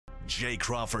Jay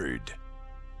Crawford,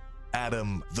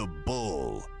 Adam the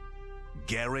Bull,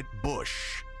 Garrett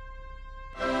Bush,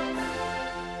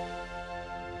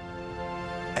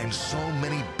 and so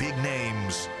many big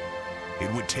names,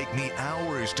 it would take me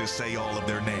hours to say all of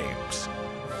their names.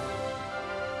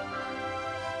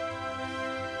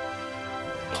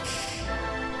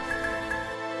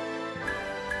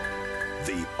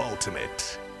 The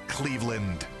ultimate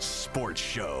Cleveland sports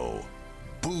show.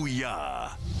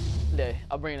 Booyah. Monday.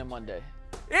 I'll bring it in Monday.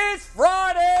 It's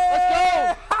Friday!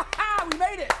 Let's go! We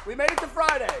made it. We made it to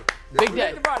Friday. Big we day. Made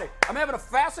it to Friday. I'm having a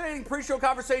fascinating pre-show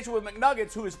conversation with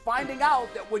McNuggets, who is finding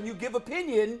out that when you give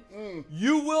opinion,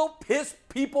 you will piss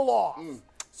people off.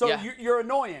 So Yeah. you're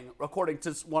annoying, according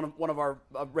to one of our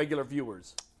regular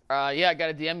viewers. Yeah, I got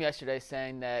a DM yesterday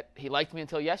saying that he liked me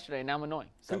until yesterday, and now I'm annoying.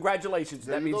 So. Congratulations.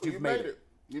 That means you've made it.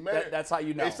 You made it. That's how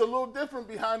you know. It's a little different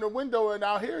behind the window, and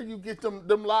out here you get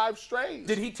them live strays.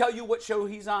 Did he tell you what show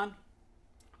he's on,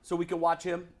 so we can watch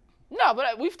him? No,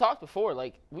 but we've talked before.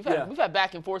 Like we've had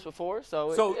back and forth before,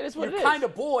 so it is what it is. You're kind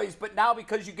of boys, but now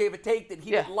because you gave a take that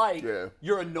he didn't like,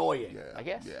 you're annoying. Yeah. I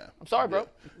guess. Yeah. I'm sorry, bro.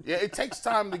 Yeah, it takes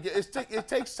time to get. It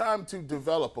takes time to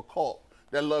develop a cult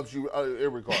that loves you,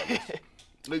 irregardless.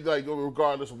 Like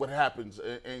regardless of what happens,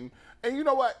 and you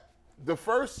know what? The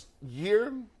first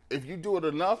year, if you do it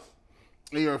enough,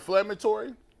 and you're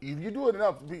inflammatory. If you do it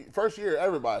enough, first year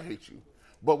everybody hates you.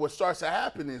 But what starts to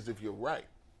happen is if you're right,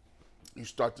 you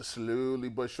start to slowly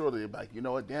but surely be like, you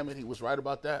know what? Damn it, he was right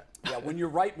about that. Yeah, when you're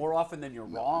right more often than you're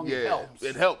wrong, it helps.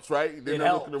 It helps, right? Then It they're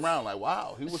helps. looking around like,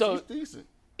 wow, he's decent.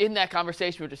 In that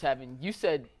conversation we were just having, you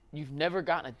said you've never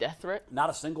gotten a death threat. Not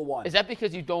a single one. Is that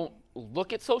because you don't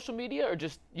look at social media, or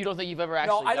just you don't think you've ever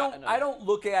actually? No, I don't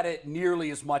look at it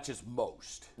nearly as much as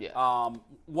most. Yeah.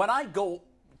 When I go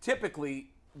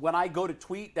to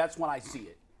tweet, that's when I see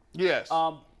it. Yes.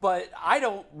 But I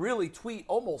don't really tweet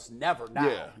almost never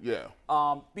now.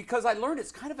 Yeah. Because I learned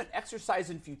it's kind of an exercise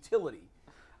in futility.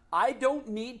 I don't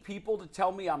need people to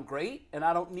tell me I'm great, and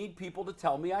I don't need people to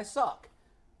tell me I suck.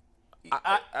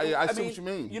 I see what you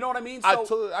mean. You know what I mean? I So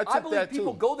took I believe that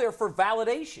people too. go there for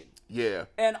validation. Yeah.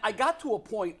 And I got to a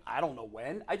point, I don't know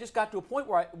when, I just got to a point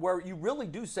where you really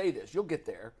do say this. You'll get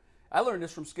there. I learned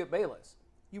this from Skip Bayless.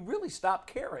 You really stop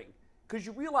caring because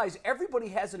you realize everybody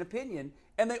has an opinion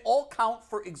and they all count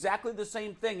for exactly the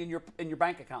same thing in your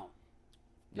bank account.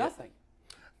 Nothing.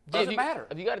 Doesn't matter.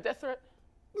 Have you got a death threat?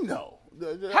 No.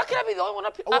 How can I be the only one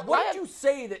up here? What did you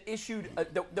say that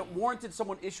that warranted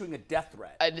someone issuing a death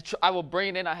threat? I will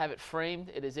bring it in. I have it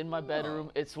framed. It is in my bedroom.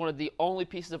 It's one of the only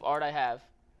pieces of art I have,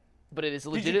 but it is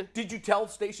legit. Did you tell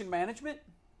station management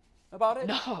about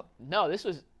it? No. This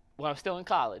was when I was still in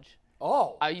college.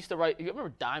 Oh. I used to write. You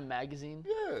remember Dime Magazine?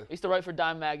 Yeah. I used to write for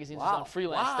Dime Magazine on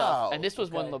freelance Wow. stuff. And this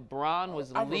was when LeBron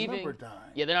was I leaving. remember Dime.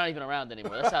 Yeah, they're not even around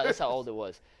anymore. That's how old it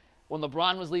was. When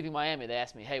LeBron was leaving Miami, they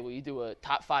asked me, "Hey, will you do a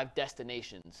top 5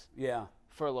 destinations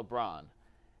for LeBron?"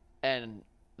 And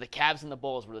the Cavs and the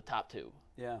Bulls were the top 2.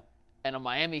 Yeah. And a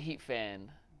Miami Heat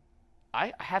fan,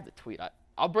 I have the tweet.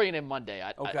 I'll bring it in Monday.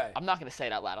 I'm not going to say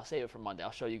it out loud. I'll save it for Monday.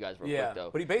 I'll show you guys real quick,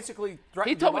 though. But he basically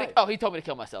threatened He told your me. life. He told me to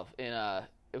kill myself.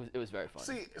 It was very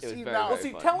funny.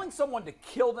 Telling someone to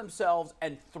kill themselves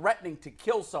and threatening to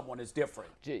kill someone is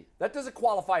different. Gee. That doesn't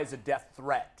qualify as a death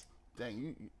threat. Dang,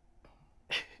 you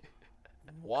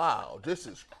wow, this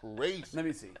is crazy. Let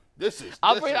me see.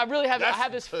 I really have it. I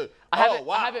have this. I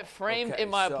have it framed in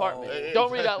my apartment.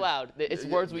 Don't read out loud. It's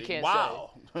words we can't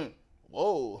say.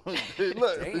 Whoa.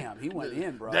 Look. Damn, he went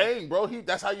in, bro. Dang, bro.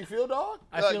 That's how you feel, dog?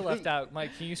 I feel left out.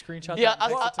 Mike, can you screenshot Yeah,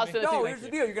 that? I'll send it to you. No, here's the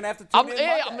deal. You're going to have to tune in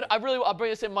Monday. I'll bring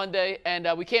this in Monday, and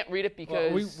we can't read it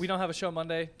because we don't have a show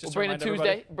Monday. Just we'll bring it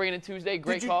Tuesday. Bring it in Tuesday.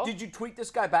 Great call. Did you tweet this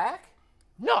guy back?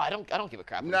 No, I don't give a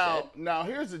crap. Now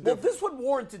here's the difference. Well, this would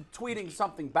warrant tweeting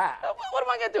something back. What am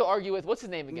I gonna do? Argue with? What's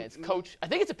his name again? It's Coach. I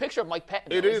think it's a picture of Mike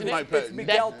Patton. It is Mike Patton. It's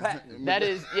Miguel Patton. That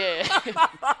is, yeah.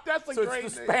 That's a so great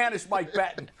it's the name. Spanish Mike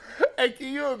Patton. Hey,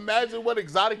 can you imagine what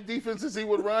exotic defenses he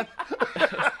would run?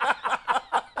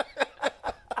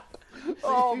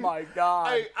 Oh my God!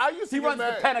 Hey, I used to he runs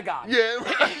the Pentagon.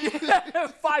 Yeah.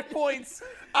 5 points.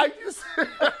 I used.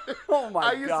 Oh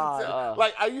my God!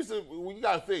 I used to. Well, you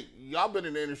gotta think. Y'all been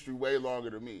in the industry way longer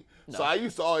than me. No. So I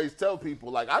used to always tell people,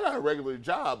 like, I got a regular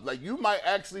job. Like, you might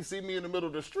actually see me in the middle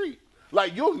of the street.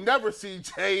 Like, you'll never see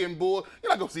Jay and Bull.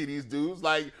 You're not gonna see these dudes.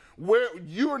 Like, where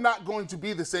you're not going to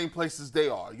be the same places they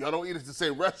are. Y'all don't eat at the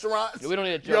same restaurants. Yeah, we don't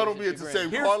eat at Y'all Joe's. don't be at the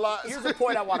same car lots. Here's a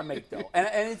point I want to make, though, and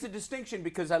it's a distinction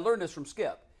because I learned this from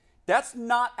Skip. That's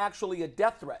not actually a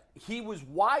death threat. He was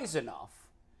wise enough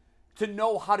to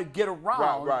know how to get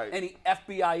around any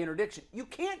FBI interdiction. You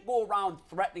can't go around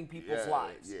threatening people's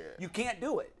lives. Yeah. You can't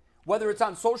do it. whether it's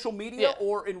on social media Yeah.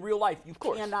 or in real life. You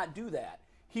cannot do that.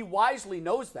 He wisely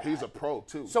knows that. He's a pro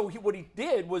too. So what he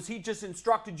did was he just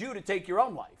instructed you to take your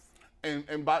own life.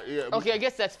 Okay, I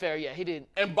guess that's fair. Yeah, he didn't.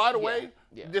 And by the way,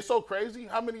 they're so crazy.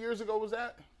 How many years ago was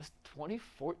that?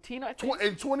 2014, I think.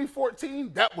 In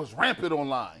 2014, that was rampant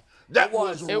online. That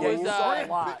was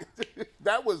rampant.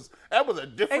 That was a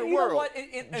different and you world. Know what?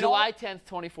 July 10th,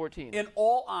 2014. In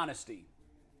all honesty,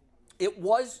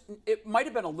 it might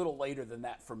have been a little later than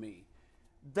that for me.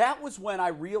 That was when I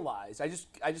realized, I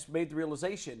just made the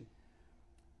realization,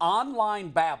 online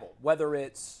babble, whether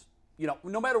it's,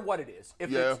 no matter what it is,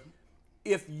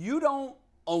 if you don't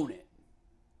own it,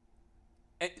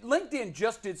 and LinkedIn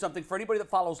just did something for anybody that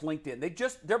follows LinkedIn.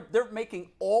 They're making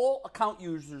all account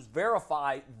users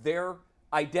verify their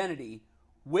identity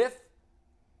with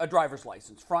a driver's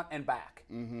license, front and back.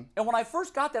 Mm-hmm. And when I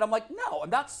first got that, I'm like, no, I'm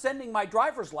not sending my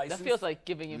driver's license. That feels like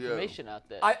giving information out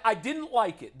there. I didn't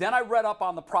like it. Then I read up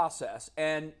on the process,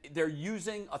 and they're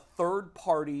using a third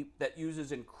party that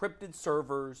uses encrypted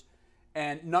servers,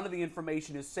 and none of the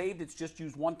information is saved. It's just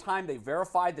used one time. They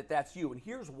verified that that's you. And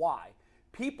here's why.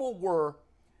 People were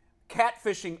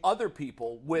catfishing other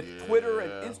people with Twitter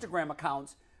and Instagram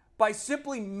accounts by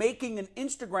simply making an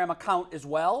Instagram account as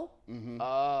well. Mm-hmm.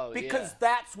 Oh, because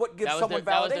that's what gives someone validation.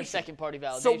 That was their second party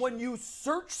validation. So when you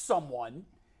search someone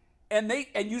and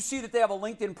you see that they have a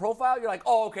LinkedIn profile, you're like,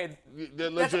 oh, okay.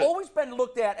 That's always been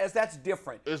looked at as that's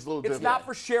different. It's a little different. It's not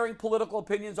for sharing political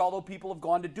opinions, although people have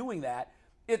gone to doing that.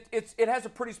 It has a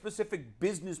pretty specific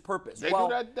business purpose. They do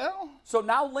that now? So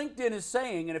now LinkedIn is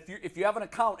saying, and if you have an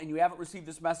account and you haven't received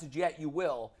this message yet, you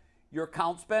will. Your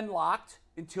account's been locked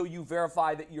until you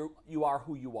verify that you are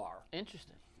who you are.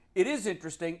 Interesting. It is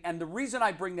interesting, and the reason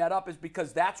I bring that up is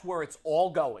because that's where it's all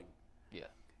going. Yeah.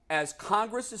 As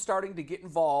Congress is starting to get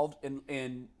involved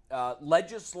in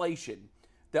legislation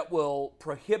that will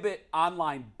prohibit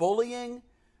online bullying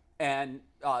and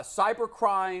cyber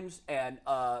crimes and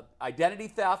identity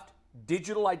theft,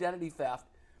 digital identity theft,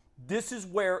 this is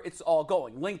where it's all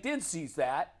going. LinkedIn sees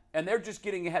that, and they're just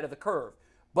getting ahead of the curve.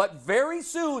 But very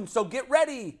soon, so get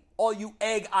ready, all you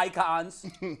egg icons.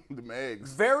 Them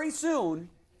eggs. Very soon,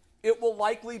 it will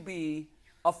likely be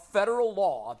a federal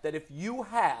law that if you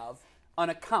have an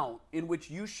account in which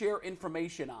you share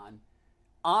information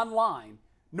online,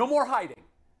 no more hiding.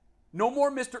 No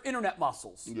more Mr. Internet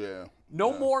Muscles. Yeah.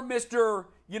 No more Mr.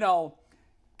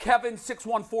 Kevin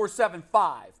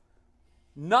 61475.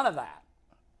 None of that.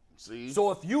 See?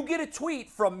 So if you get a tweet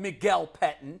from Miguel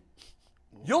Pettin,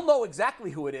 you'll know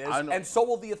exactly who it is, and so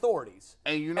will the authorities.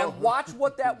 And watch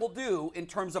what that will do in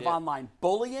terms of online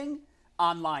bullying,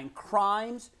 online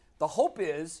crimes. The hope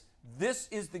is this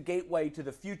is the gateway to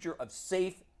the future of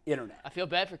safe internet. I feel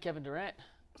bad for Kevin Durant.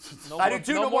 I do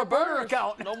too. No more burner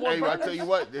account. No more Hey, burner. I tell you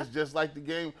what, it's just like the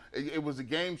game. It was a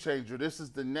game changer. This is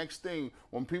the next thing.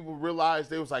 When people realized,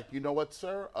 they was like, you know what,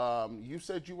 sir? You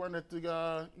said you weren't at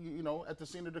the, at the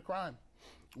scene of the crime.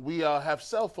 We have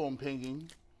cell phone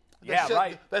pinging.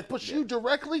 Right. That puts you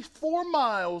directly 4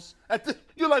 miles at the.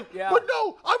 You're like, but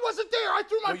no, I wasn't there. I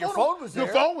threw my phone. Your phone was there.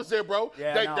 Your phone was there, bro.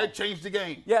 Yeah, that changed the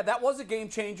game. Yeah, that was a game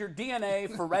changer. DNA,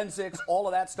 forensics, all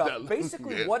of that stuff.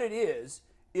 Basically, what it is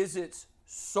it's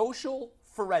social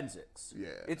forensics. Yeah.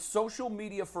 It's social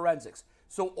media forensics.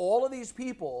 So all of these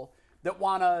people that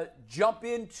want to jump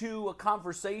into a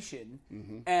conversation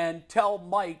and tell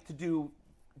Mike to do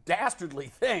dastardly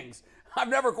things. I've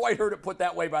never quite heard it put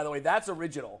that way, by the way. That's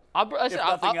original.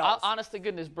 I'll honest to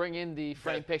goodness, bring in the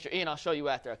frame picture. Ian, I'll show you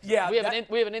after. Yeah, we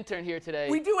have an intern here today.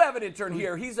 We do have an intern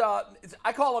here. He's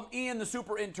I call him Ian the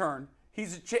super intern.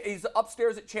 He's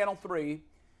upstairs at Channel 3.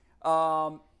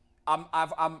 I've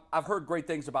heard great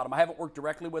things about him. I haven't worked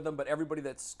directly with him, but everybody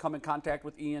that's come in contact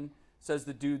with Ian says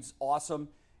the dude's awesome.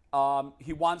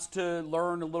 He wants to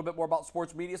learn a little bit more about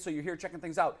sports media, so you're here checking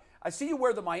things out. I see you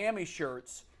wear the Miami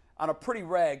shirts on a pretty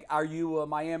reg. Are you a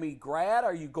Miami grad?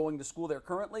 Are you going to school there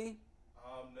currently?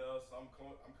 No, so I'm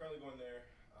currently going there.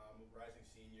 I'm a rising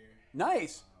senior.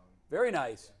 Nice. Very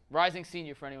nice. Rising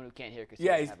senior for anyone who can't hear.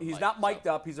 He's not mic'd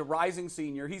up. He's a rising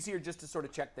senior. He's here just to sort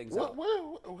of check things out.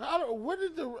 What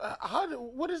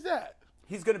is that?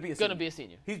 He's going to be a senior. Going to be a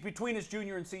senior. He's between his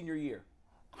junior and senior year.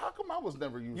 How come I was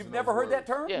never using You've never heard that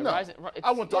term? Yeah, No. rising.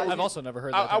 I've also never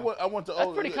heard that term. I went to.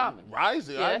 That's pretty common.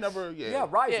 Rising. Yeah, I never. Yeah,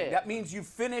 rising. Yeah. That means you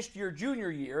finished your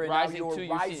junior year and Rising now to you're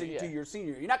your rising senior, to yeah. your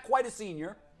senior. You're not quite a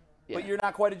senior, but you're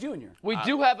not quite a junior. We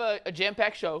do have a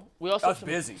jam-packed show. We also That's have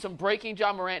busy. some breaking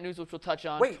John Morant news, which we'll touch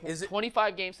on. Wait, is it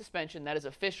 25-game suspension? That is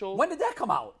official. When did that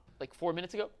come out? Like 4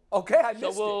 minutes ago. Okay, I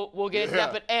missed So we'll get into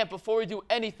that. But before we do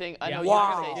anything, I know we you're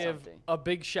gotta going to say give something. a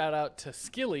big shout out to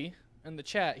Skilly in the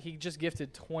chat, he just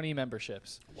gifted 20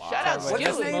 memberships. Wow. Shout out What's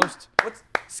his Skilly. name?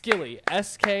 Skilly,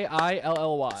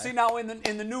 Skilly. See, now in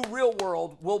the new real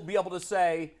world, we'll be able to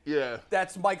say,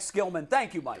 that's Mike Skillman.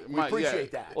 Thank you, Mike. We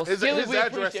appreciate that. Well, his Skilly,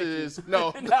 address is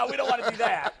no. No, we don't want to do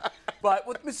that. But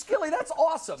with Miss Skilly, that's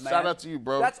awesome, man. Shout out to you,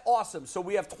 bro. That's awesome. So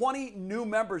we have 20 new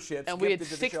memberships. And we had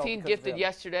gifted to the show 16 because of gifted him.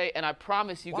 yesterday, and I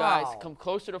promise you guys, come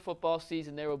closer to football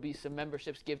season, there will be some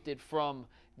memberships gifted from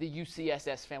the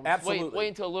UCSS family. Absolutely. Wait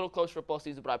until a little closer to football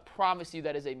season, but I promise you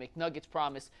that is a McNuggets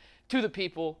promise to the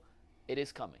people. It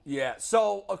is coming. Yeah.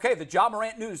 So, okay, the Ja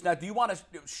Morant news. Now, do you want to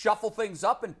shuffle things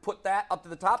up and put that up to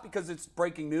the top because it's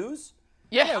breaking news?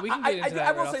 Yeah, we can get into that.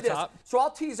 I will right say off the this. top. So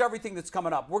I'll tease everything that's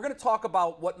coming up. We're going to talk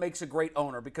about what makes a great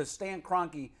owner because Stan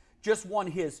Kroenke just won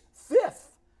his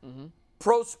 5th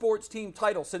pro sports team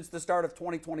title since the start of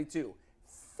 2022.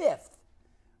 5th.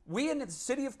 We in the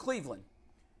city of Cleveland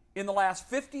in the last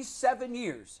 57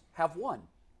 years have won.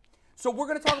 So we're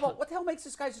going to talk about what the hell makes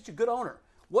this guy such a good owner.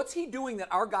 What's he doing that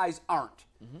our guys aren't?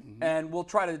 And we'll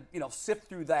try to sift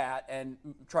through that and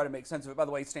try to make sense of it. By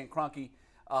the way, Stan Kroenke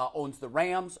owns the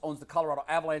Rams, owns the Colorado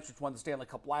Avalanche, which won the Stanley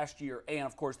Cup last year, and,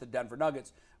 of course, the Denver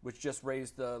Nuggets, which just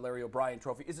raised the Larry O'Brien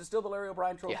Trophy. Is it still the Larry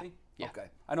O'Brien Trophy? Yeah. Okay.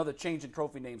 I know they're changing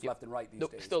trophy names left and right these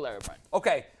days. Still Larry O'Brien.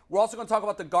 Okay. We're also going to talk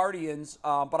about the Guardians,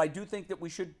 but I do think that we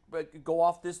should go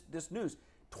off this news.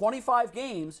 25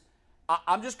 games.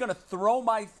 I'm just going to throw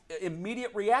my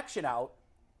immediate reaction out.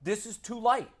 This is too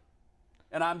light.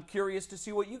 And I'm curious to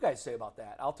see what you guys say about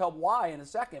that. I'll tell why in a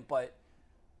second, but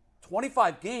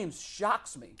 25 games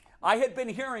shocks me. I had been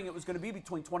hearing it was going to be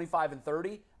between 25 and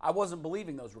 30. I wasn't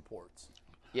believing those reports.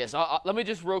 Yes, let me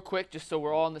just real quick, just so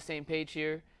we're all on the same page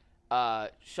here.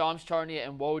 Shams Charania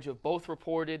and Woj have both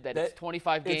reported that it's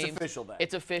 25 games. It's official then.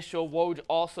 It's official. Woj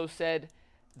also said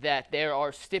that there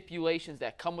are stipulations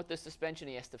that come with the suspension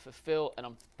he has to fulfill, and I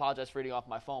apologize for reading off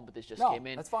my phone, but this just came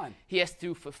in. That's fine. He has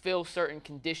to fulfill certain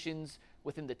conditions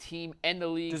within the team and the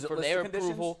league Does it for list their the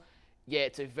conditions? approval. Yeah,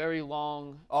 it's a very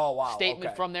long Okay.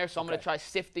 statement from there, so I'm going to try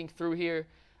sifting through here.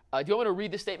 Do you want me to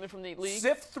read the statement from the league?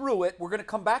 Sift through it. We're going to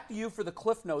come back to you for the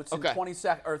cliff notes in 30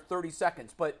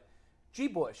 seconds. But, G.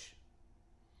 Bush,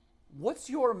 what's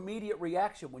your immediate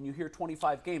reaction when you hear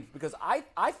 25 games? Because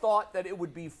I thought that it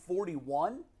would be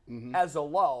 41 as a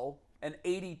low and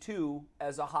 82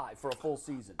 as a high for a full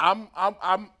season.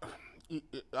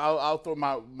 I'll throw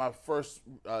my first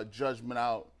judgment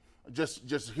out.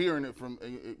 Just hearing it from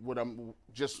what I'm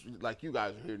just like you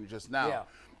guys are hearing just now. Yeah.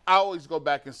 I always go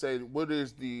back and say, what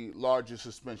is the largest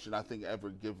suspension I think ever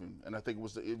given? And I think it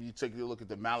was if you take a look at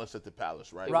the Malice at the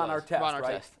Palace, right? Ron Artest, Ron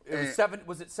right? Artest.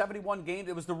 Was it 71 games?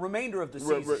 It was the remainder of the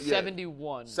season.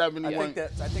 71. 71. I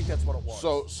think that's what it was.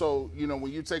 So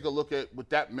when you take a look at what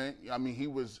that meant, I mean, he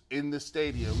was in the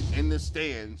stadium, in the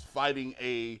stands, fighting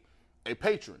a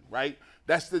patron, right?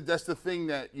 That's the thing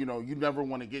that you never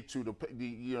want to get to.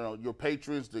 Your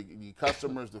patrons, the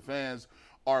customers, the fans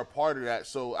are a part of that.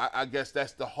 So I guess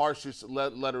that's the harshest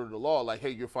letter of the law. Like,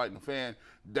 hey, you're fighting a fan,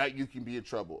 that you can be in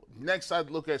trouble. Next, I'd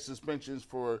look at suspensions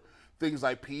for things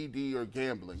like PD or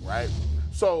gambling, right?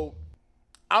 So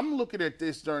I'm looking at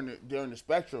this during the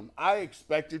spectrum. I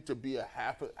expected it to be a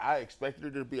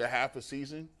half a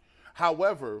season.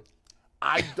 However,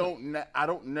 I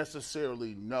don't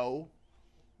necessarily know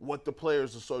what the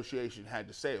Players Association had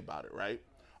to say about it, right?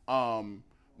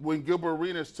 When Gilbert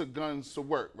Arenas took guns to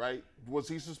work, right? Was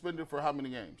he suspended for how many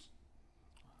games?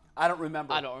 I don't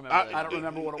remember. I don't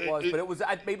remember what it was, but it was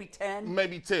maybe 10.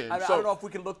 Maybe 10. I don't know if we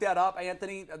can look that up,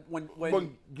 Anthony.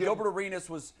 When Gilbert Arenas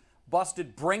was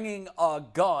busted bringing a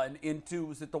gun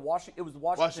into the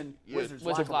Washington Wizards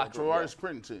locker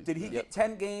room. Did he get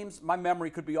 10 games? My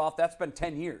memory could be off. That's been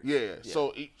 10 years. Yeah.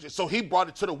 So he brought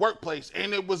it to the workplace,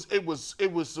 and it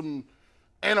was some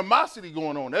animosity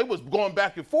going on. They was going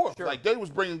back and forth. Sure. Like, they was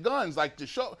bringing guns, like, to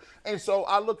show. And so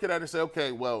I look at it and say,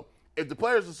 okay, well, if the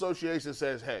Players Association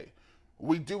says, hey,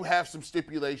 we do have some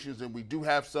stipulations and we do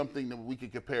have something that we can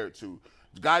compare it to.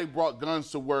 The guy brought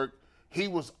guns to work. He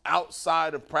was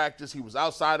outside of practice. He was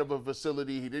outside of a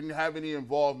facility. He didn't have any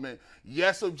involvement.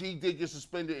 Yes, he did get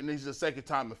suspended, and he's a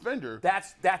second-time offender.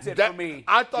 That's it for me.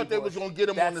 I thought they was going to get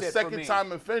him on the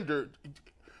second-time offender.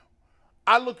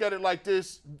 I look at it like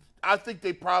this. I think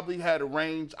they probably had a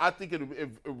range. I think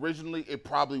originally it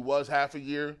probably was half a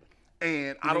year.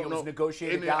 And I don't know. Was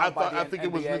negotiated down I think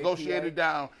it was negotiated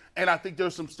down, and I think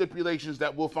there's some stipulations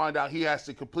that we'll find out he has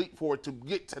to complete for it to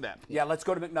get to that point. Yeah, let's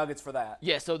go to McNuggets for that.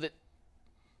 Yeah, so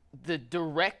the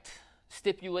direct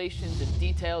stipulations and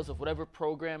details of whatever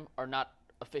program are not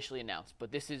officially announced,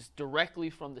 but this is directly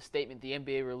from the statement the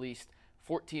NBA released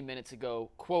 14 minutes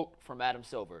ago. Quote from Adam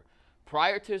Silver: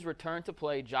 "Prior to his return to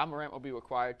play, Ja Morant will be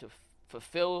required to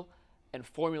fulfill and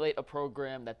formulate a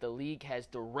program that the league has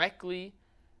directly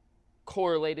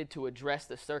correlated to address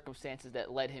the circumstances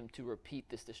that led him to repeat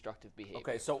this destructive behavior.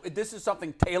 Okay, so this is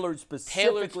something tailored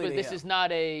specifically to this him. is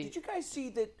not a... Did you guys see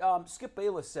that Skip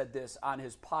Bayless said this on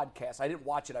his podcast? I didn't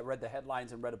watch it. I read the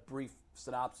headlines and read a brief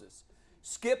synopsis.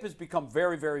 Skip has become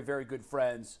very, very, very good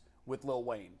friends with Lil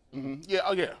Wayne. Mm-hmm. Yeah,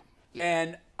 oh yeah.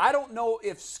 And I don't know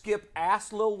if Skip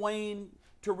asked Lil Wayne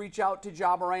to reach out to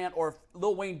Ja Morant or if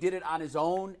Lil Wayne did it on his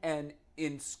own, and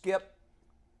in Skip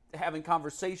having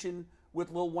conversation with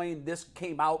Lil Wayne, this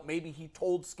came out. Maybe he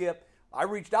told Skip, I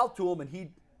reached out to him and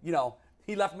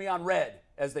he left me on red,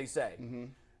 as they say. Mm-hmm.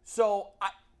 So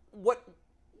what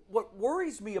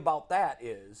worries me about that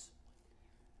is,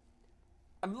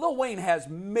 Lil Wayne has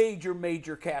major,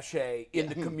 major cachet in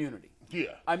the community.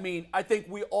 Yeah. I mean, I think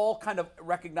we all kind of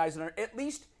recognize it. At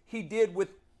least he did with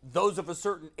those of a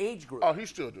certain age group. Oh, he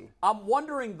still do. I'm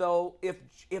wondering, though, if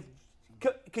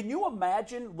can you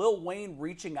imagine Lil Wayne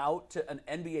reaching out to an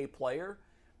NBA player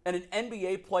and an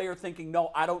NBA player thinking, no,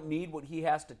 I don't need what he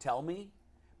has to tell me?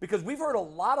 Because we've heard a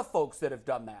lot of folks that have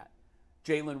done that.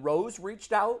 Jalen Rose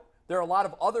reached out. There are a lot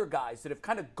of other guys that have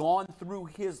kind of gone through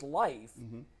his life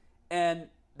and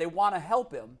they want to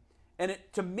help him. And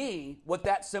to me, what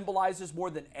that symbolizes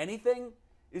more than anything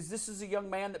is this is a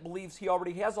young man that believes he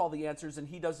already has all the answers and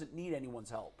he doesn't need anyone's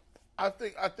help. I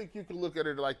think you can look at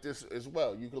it like this as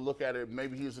well. You can look at it,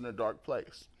 maybe he's in a dark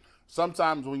place.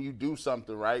 Sometimes when you do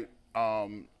something right,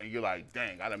 and you're like,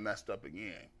 dang, I done messed up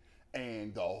again,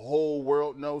 and the whole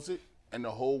world knows it, and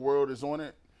the whole world is on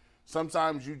it,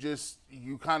 sometimes you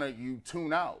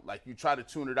tune out. Like, you try to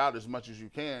tune it out as much as you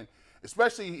can,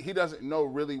 especially he doesn't know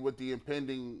really what the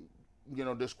impending,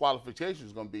 disqualification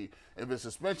is going to be. If his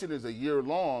suspension is a year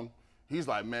long, he's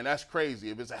like, man, that's crazy.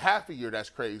 If it's a half a year, that's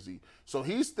crazy. So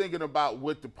he's thinking about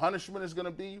what the punishment is going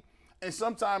to be. And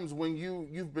sometimes when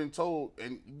you've been told,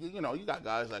 and you got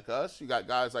guys like us, you got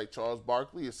guys like Charles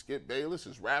Barkley, his Skip Bayless,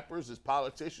 his rappers, his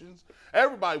politicians.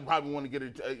 Everybody probably want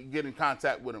to get in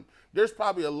contact with him. There's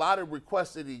probably a lot of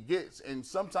requests that he gets, and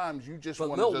sometimes you just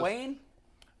want to. But Lil Wayne?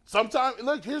 Sometimes,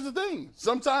 look, here's the thing.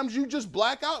 Sometimes you just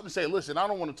black out and say, listen, I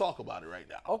don't want to talk about it right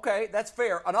now. Okay, that's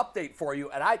fair. An update for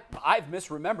you, and I've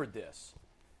misremembered this.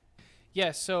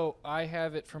 Yeah, so I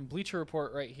have it from Bleacher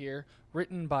Report right here,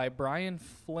 written by Brian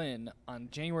Flynn on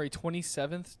January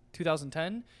 27th,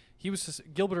 2010.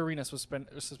 Gilbert Arenas was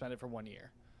suspended for 1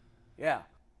 year. Yeah.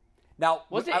 Now,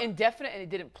 was it indefinite and he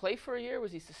didn't play for a year? Or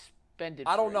was he suspended?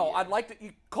 I don't know. A year? I'd like to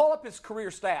call up his career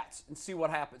stats and see what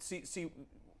happens. See,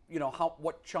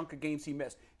 what chunk of games he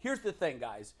missed. Here's the thing,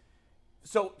 guys.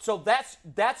 So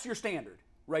that's your standard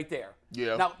right there.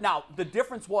 Yeah. Now the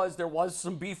difference was there was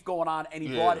some beef going on, and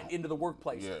he brought it into the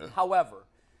workplace. Yeah. However,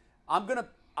 I'm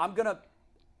gonna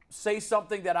say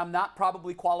something that I'm not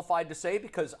probably qualified to say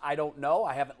because I don't know.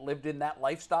 I haven't lived in that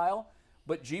lifestyle.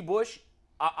 But G. Bush,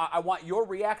 I want your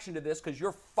reaction to this because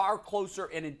you're far closer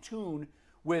and in tune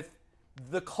with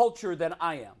the culture than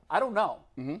I am. I don't know.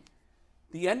 Mm-hmm.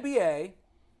 The NBA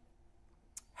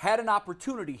had an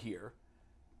opportunity here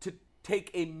to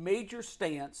take a major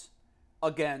stance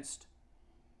against,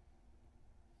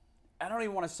 I don't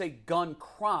even want to say gun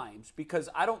crimes because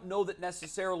I don't know that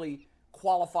necessarily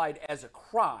qualified as a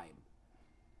crime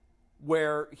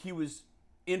where he was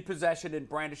in possession and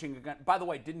brandishing a gun. By the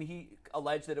way, didn't he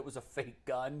allege that it was a fake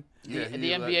gun? Yeah,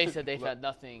 the NBA said they've had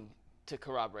nothing to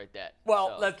corroborate that.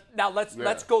 Well,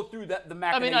 let's go through the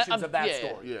machinations of that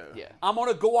story. Yeah. I'm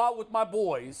going to go out with my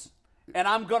boys, and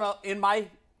I'm going to, in my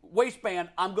waistband,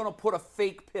 I'm going to put a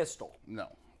fake pistol. No,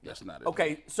 that's not it.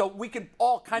 Okay, so we can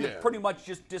all kind of pretty much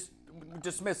just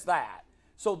dismiss that.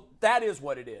 So that is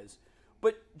what it is.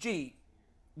 But, gee,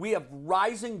 we have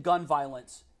rising gun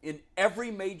violence in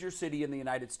every major city in the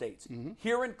United States. Mm-hmm.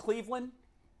 Here in Cleveland,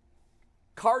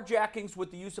 carjackings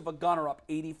with the use of a gun are up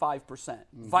 85%.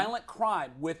 Mm-hmm. Violent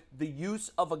crime with the use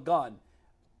of a gun,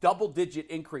 double-digit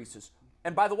increases.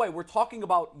 And by the way, we're talking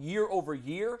about year over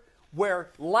year, where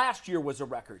last year was a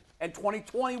record, and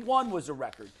 2021 was a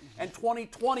record, and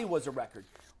 2020 was a record.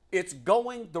 It's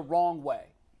going the wrong way.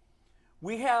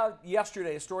 We had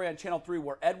yesterday a story on Channel 3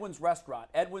 where Edwin's Restaurant,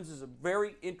 Edwin's is a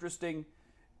very interesting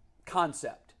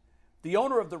concept. The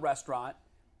owner of the restaurant,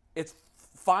 it's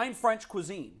fine French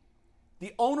cuisine.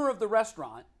 The owner of the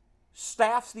restaurant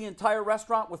staffs the entire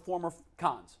restaurant with former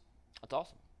cons. That's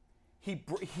awesome.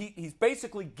 He's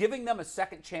basically giving them a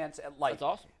second chance at life. That's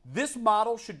awesome. This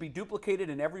model should be duplicated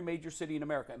in every major city in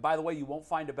America. And by the way, you won't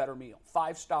find a better meal.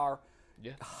 5-star,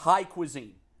 high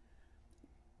cuisine.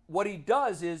 What he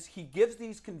does is he gives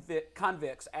these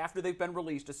convicts, after they've been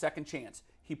released, a second chance.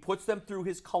 He puts them through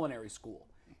his culinary school.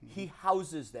 Mm-hmm. He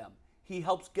houses them. he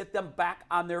helps get them back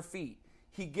on their feet.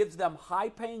 He gives them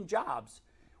high-paying jobs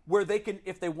where they can,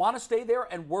 if they want to stay there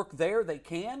and work there, they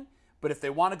can. But if they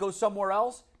want to go somewhere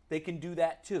else, they can do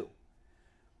that too.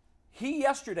 He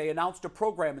yesterday announced a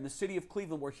program in the city of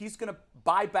Cleveland where he's going to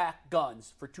buy back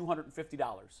guns for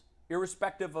 $250,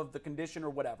 irrespective of the condition or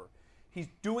whatever. He's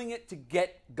doing it to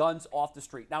get guns off the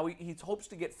street. Now, he hopes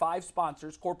to get 5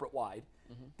 sponsors corporate-wide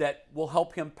that will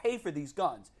help him pay for these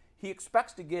guns. He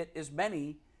expects to get as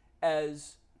many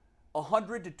as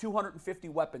 100 to 250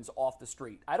 weapons off the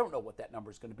street. I don't know what that number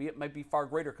is going to be. It might be far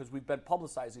greater because we've been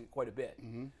publicizing it quite a bit.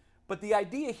 But the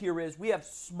idea here is we have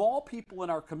small people in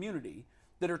our community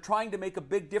that are trying to make a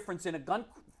big difference in a gun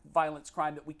violence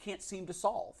crime that we can't seem to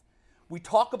solve. We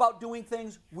talk about doing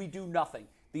things, we do nothing.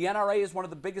 The NRA is one of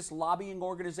the biggest lobbying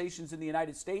organizations in the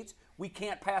United States. We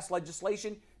can't pass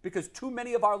legislation because too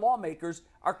many of our lawmakers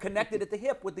are connected at the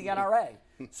hip with the NRA.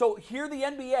 So here the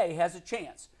NBA has a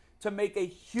chance to make a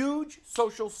huge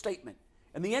social statement.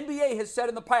 And the NBA has said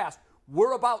in the past,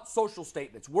 we're about social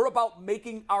statements. We're about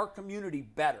making our community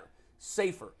better,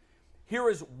 safer. Here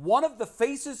is one of the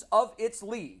faces of its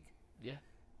league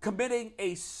committing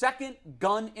a second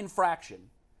gun infraction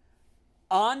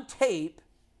on tape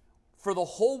for the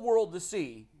whole world to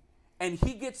see, and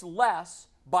he gets less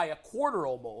by a quarter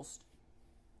almost,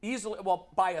 easily, well,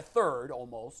 by a third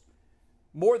almost,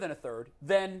 more than a third,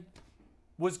 than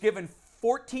was given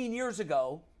 14 years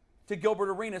ago to Gilbert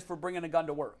Arenas for bringing a gun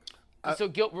to work. So,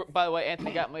 by the way,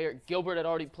 Anthony got my ear. Gilbert had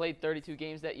already played 32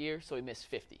 games that year, so he missed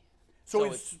 50. So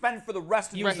he's suspended for the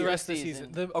rest of the the rest of the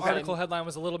season. The article headline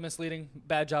was a little misleading.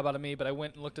 Bad job out of me, but I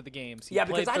went and looked at the games. He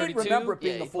because I didn't remember it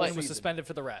being the full season. And was suspended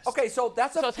for the rest. Okay, so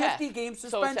that's a 50-game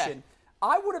suspension.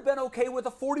 I would have been okay with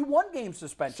a 41-game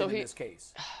suspension in this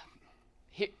case.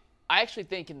 I actually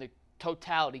think in the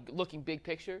totality, looking big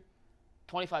picture,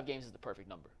 25 games is the perfect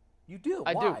number. You do?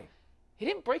 I Why? do. He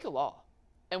didn't break a law.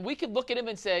 And we could look at him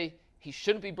and say, he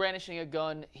shouldn't be brandishing a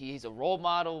gun. He's a role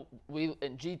model.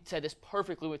 And G said this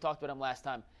perfectly when we talked about him last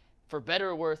time. For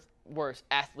better or worse,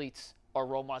 athletes are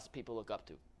role models that people look up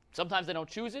to. Sometimes they don't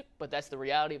choose it, but that's the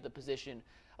reality of the position,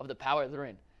 of the power they're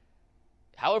in.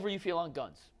 However you feel on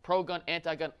guns, pro-gun,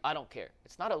 anti-gun, I don't care.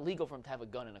 It's not illegal for him to have a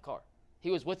gun in a car. He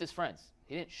was with his friends.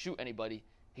 He didn't shoot anybody.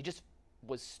 He just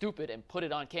was stupid and put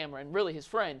it on camera. And really, his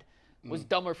friend was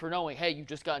dumber for knowing, hey, you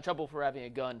just got in trouble for having a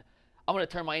gun. I'm going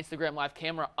to turn my Instagram live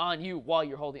camera on you while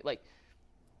you're holding it. Like,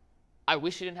 I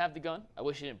wish he didn't have the gun. I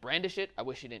wish he didn't brandish it. I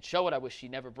wish he didn't show it. I wish he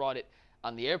never brought it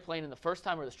on the airplane in the first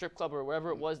time or the strip club or wherever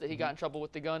it was that he got in trouble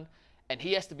with the gun. And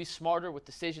he has to be smarter with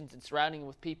decisions and surrounding him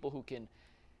with people who can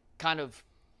kind of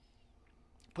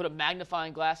put a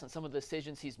magnifying glass on some of the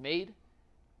decisions he's made.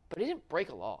 But he didn't break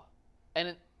a law.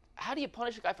 And how do you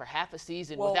punish a guy for half a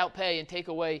season without pay and take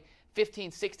away $15,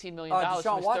 $16 million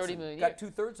from his $30 million a year? Got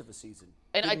 2/3 of a season.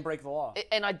 And didn't break the law.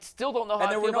 And I still don't know how I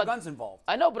feel about... And there were no guns involved.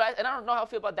 I know, but I don't know how I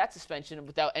feel about that suspension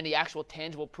without any actual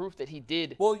tangible proof that he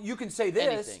did. Well, you can say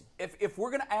this. Anything. If we're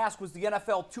going to ask, was the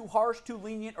NFL too harsh, too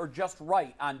lenient, or just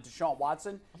right on Deshaun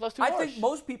Watson? I think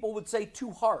most people would say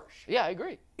too harsh. Yeah, I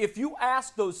agree. If you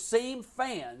ask those same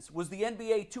fans, was the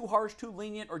NBA too harsh, too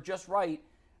lenient, or just right?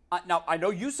 Now, I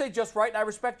know you say just right, and I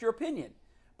respect your opinion.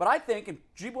 But I think, and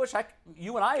G. Bush,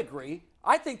 you and I agree,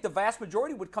 I think the vast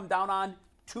majority would come down on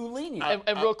too lenient.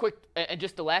 And real quick, and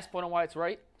just the last point on why it's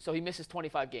right, so he misses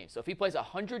 25 games. So if he plays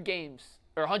 100 games,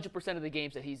 or 100% of the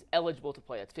games that he's eligible to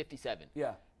play, that's 57.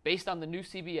 Yeah. Based on the new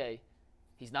CBA,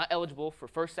 he's not eligible for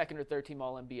first, second, or third team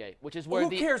All-NBA, which is where who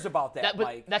cares about that,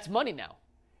 Mike? That's money now.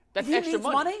 That's he extra needs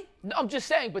money? No, I'm just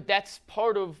saying, but that's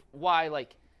part of why,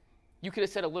 like, you could have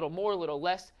said a little more, a little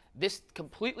less. This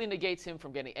completely negates him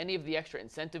from getting any of the extra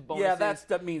incentive bonuses. Yeah,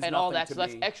 that means and nothing all that. to So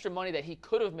that's me. extra money that he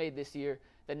could have made this year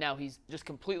that now he's just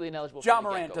completely ineligible John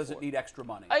for. Morant doesn't need extra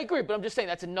money. I agree, but I'm just saying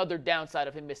that's another downside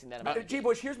of him missing that amount. G.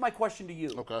 Bush, here's my question to you.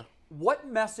 Okay. What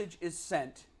message is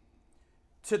sent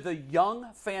to the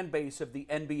young fan base of the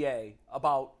NBA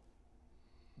about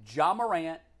John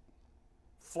Morant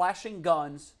flashing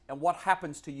guns and what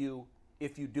happens to you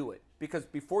if you do it? Because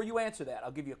before you answer that,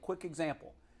 I'll give you a quick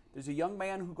example. There's a young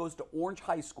man who goes to Orange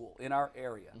High School in our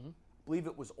area, I believe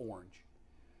it was Orange,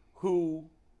 who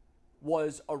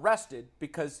was arrested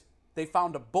because they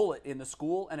found a bullet in the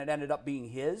school and it ended up being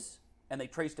his, and they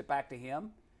traced it back to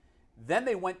him. Then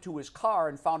they went to his car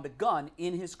and found a gun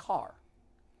in his car.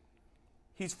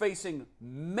 He's facing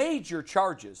major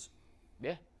charges.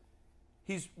 Yeah.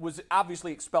 He was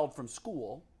obviously expelled from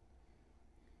school.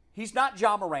 He's not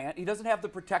John Morant. He doesn't have the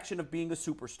protection of being a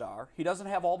superstar. He doesn't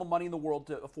have all the money in the world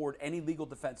to afford any legal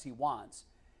defense he wants.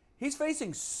 He's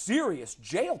facing serious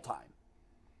jail time.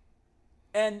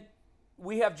 And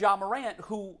we have John Morant,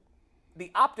 who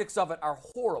the optics of it are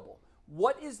horrible.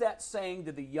 What is that saying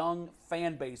to the young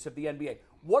fan base of the NBA?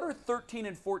 What are 13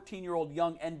 and 14-year-old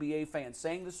young NBA fans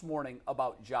saying this morning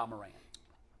about Ja Morant?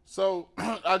 So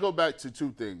I go back to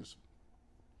two things.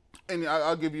 And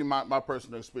I'll give you my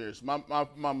personal experience.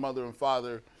 My mother and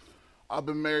father, I've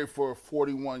been married for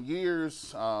 41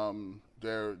 years.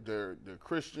 They're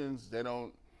Christians.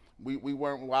 We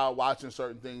weren't wild watching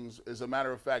certain things. As a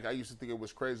matter of fact, I used to think it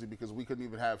was crazy because we couldn't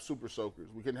even have super soakers.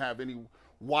 We couldn't have any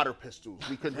water pistols.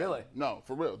 We couldn't. Really? No,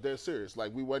 for real. They're serious.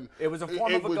 Like we wasn't. It was a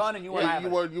form of a gun, and you weren't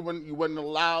having it. You weren't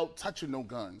allowed touching no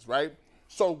guns, right?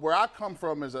 So where I come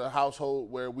from is a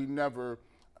household where I grew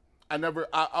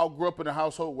up in a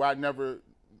household where I never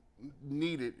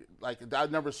needed, like I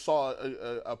never saw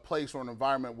a place or an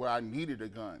environment where I needed a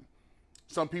gun.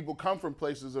 Some people come from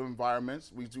places of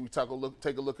environments. We take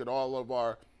a look at all of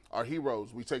our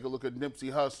heroes. We take a look at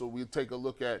Nipsey Hussle. We take a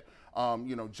look at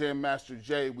Jam Master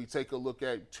Jay. We take a look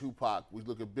at Tupac. We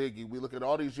look at Biggie. We look at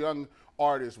all these young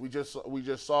artists. We just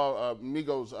saw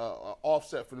Migos,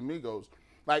 Offset for the Migos.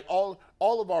 Like all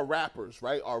of our rappers,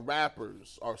 right? Our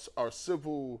rappers, our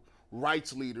civil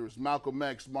rights leaders, Malcolm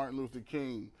X, Martin Luther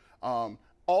King,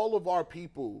 all of our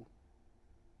people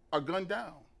are gunned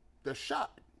down. They're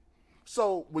shot.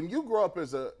 So when you grow up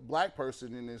as a black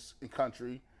person in this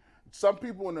country, some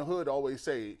people in the hood always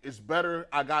say, it's better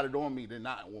I got it on me than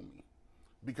not on me.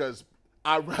 Because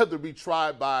I'd rather be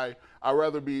tried by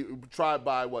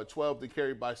 12 than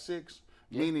carried by 6,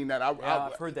 meaning that I've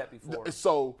heard that before.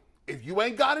 So if you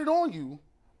ain't got it on you,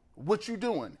 what you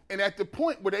doing? And at the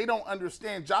point where they don't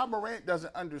understand, Ja Morant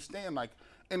doesn't understand, like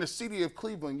in the city of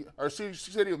Cleveland, or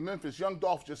city of Memphis, Young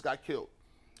Dolph just got killed.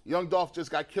 Young Dolph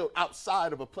just got killed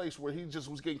outside of a place where he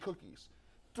just was getting cookies.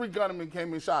 3 gunmen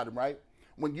came and shot him, right?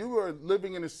 When you are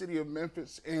living in the city of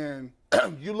Memphis and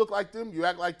you look like them, you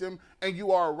act like them, and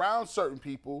you are around certain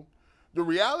people, the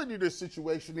reality of this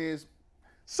situation is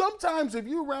sometimes if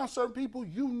you're around certain people,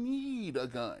 you need a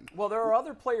gun. Well, there are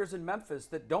other players in Memphis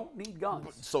that don't need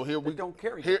guns. So here we don't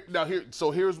carry guns.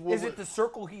 Here's what is it the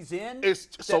circle he's in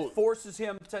that forces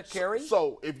him to carry?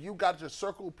 So if you got your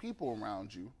circle of people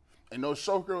around you, and those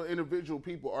circle of individual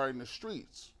people are in the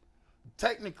streets,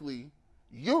 technically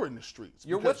you're in the streets.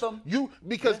 You're with them.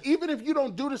 Because even if you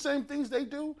don't do the same things they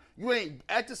do, you ain't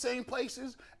at the same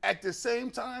places, at the same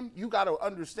time, you got to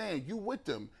understand you with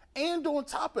them. And on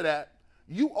top of that,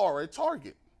 you are a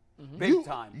target. Mm-hmm. Big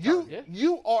time.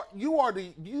 You are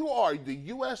the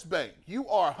U.S. Bank. You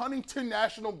are Huntington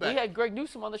National Bank. We had Greg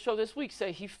Newsom on the show this week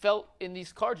say he felt in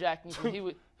these carjackings when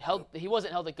he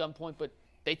wasn't held at gunpoint, but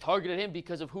they targeted him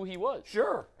because of who he was.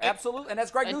 Sure, absolutely, and that's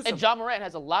Greg Newsom. And Ja Morant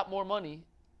has a lot more money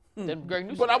than Greg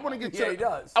Newsom. But I want to get to he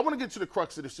does. I want to get to the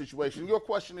crux of the situation. Your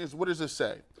question is, what does it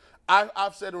say?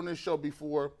 I've said on this show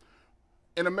before,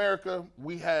 in America,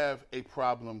 we have a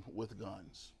problem with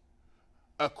guns.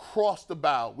 Across the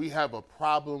bow, we have a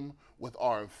problem with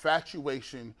our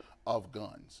infatuation of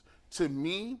guns. To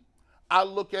me, I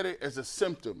look at it as a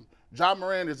symptom. Ja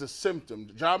Morant is a symptom.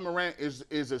 Ja Morant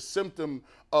is a symptom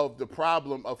of the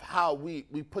problem of how we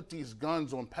put these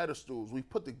guns on pedestals. We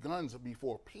put the guns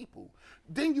before people.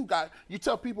 Then you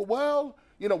tell people, well,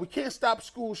 we can't stop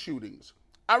school shootings.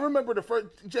 I remember the first,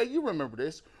 Jay, you remember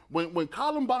this, when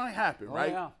Columbine happened,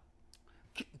 right? Yeah.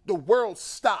 The world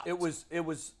stopped. It was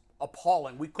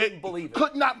appalling. We couldn't believe it.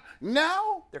 Could not.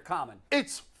 Now they're common.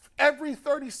 It's every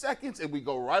 30 seconds, and we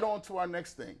go right on to our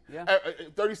next thing. Yeah.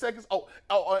 30 seconds, and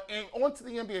on to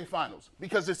the NBA Finals,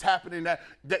 because it's happening.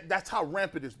 That's how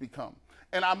rampant it's become.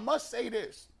 And I must say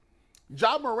this,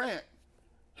 Ja Morant,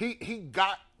 he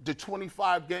got the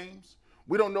 25 games.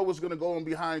 We don't know what's going to go on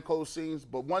behind closed scenes,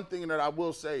 but one thing that I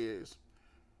will say is,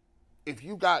 if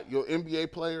you got your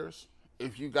NBA players,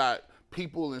 if you got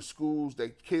people in schools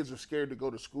that kids are scared to go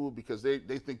to school because they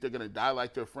think they're going to die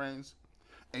like their friends,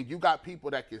 and you got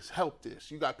people that can help this,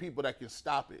 you got people that can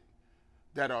stop it,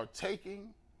 that are taking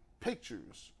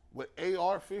pictures with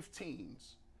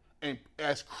AR-15s and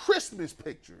as Christmas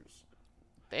pictures.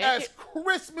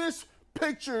 Christmas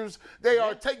pictures, they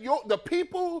are taking the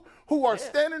people who are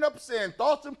standing up saying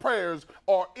thoughts and prayers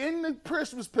are in the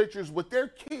Christmas pictures with their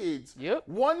kids,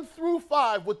 1 through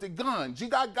 5 with the guns. You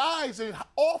got guys in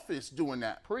office doing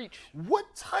that. Preach.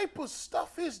 What type of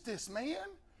stuff is this, man?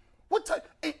 What type?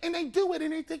 And they do it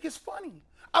and they think it's funny.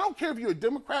 I don't care if you're a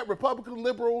Democrat, Republican,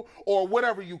 liberal, or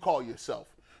whatever you call yourself.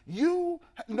 You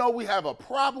know we have a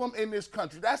problem in this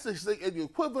country. That's the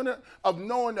equivalent of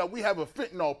knowing that we have a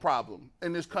fentanyl problem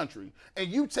in this country. And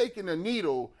you taking a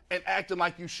needle and acting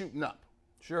like you shooting up.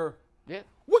 Sure. Yeah.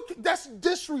 That's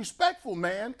disrespectful,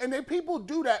 man. And then people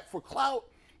do that for clout.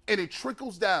 And it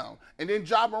trickles down. And then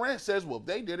Ja Morant says, well, if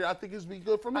they did it, I think it's be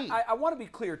good for me. I want to be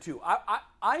clear, too.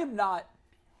 I am not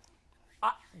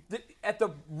 – at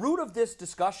the root of this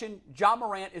discussion, Ja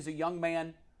Morant is a young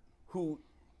man who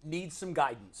needs some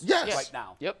guidance right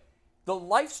now. Yep. The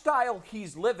lifestyle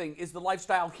he's living is the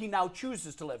lifestyle he now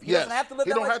chooses to live. He doesn't have to live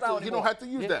that lifestyle anymore. He don't have to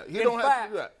use that. In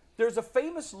fact, there's a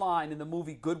famous line in the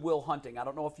movie Good Will Hunting. I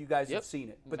don't know if you guys have seen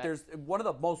it, but there's one of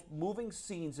the most moving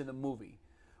scenes in the movie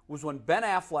was when Ben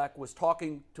Affleck was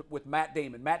talking with Matt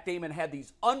Damon. Matt Damon had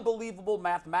these unbelievable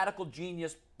mathematical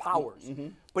genius powers,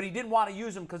 but he didn't want to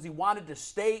use them because he wanted to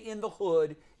stay in the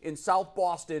hood in South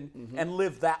Boston and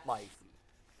live that life.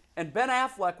 And Ben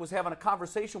Affleck was having a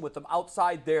conversation with them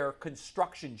outside their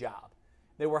construction job.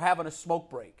 They were having a smoke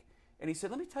break. And he said,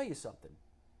 let me tell you something.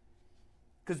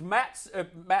 Because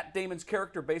Matt Damon's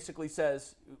character basically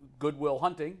says, Good Will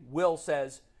Hunting. Will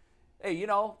says, hey,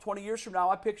 20 years from now,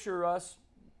 I picture us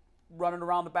running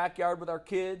around the backyard with our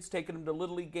kids, taking them to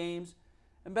Little League games.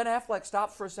 And Ben Affleck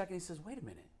stops for a second. He says, wait a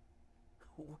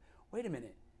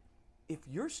minute. If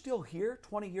you're still here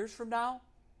 20 years from now,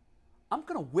 I'm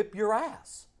going to whip your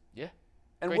ass. Yeah.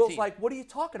 And Great Will's team. like, what are you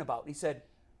talking about? And he said,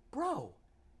 bro,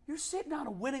 you're sitting on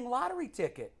a winning lottery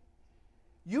ticket.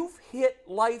 You've hit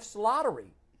life's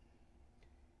lottery.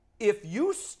 If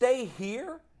you stay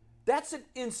here, that's an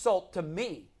insult to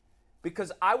me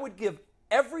because I would give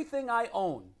everything I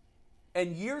own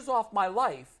and years off my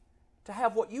life to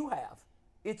have what you have.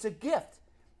 It's a gift.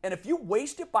 And if you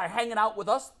waste it by hanging out with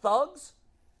us thugs,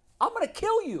 I'm going to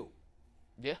kill you.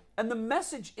 Yeah. And the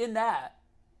message in that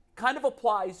kind of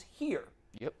applies here.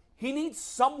 Yep. He needs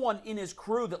someone in his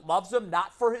crew that loves him,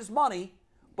 not for his money,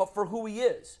 but for who he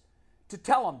is, to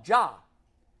tell him, Ja,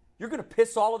 you're going to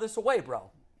piss all of this away, bro.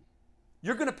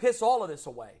 You're going to piss all of this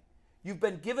away. You've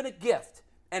been given a gift,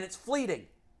 and it's fleeting.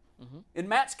 In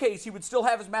Matt's case, he would still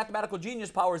have his mathematical genius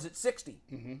powers at 60.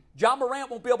 Ja Morant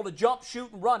won't be able to jump,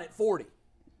 shoot, and run at 40.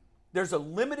 There's a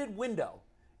limited window,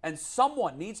 and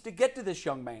someone needs to get to this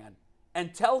young man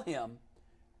and tell him,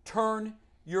 turn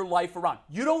your life around.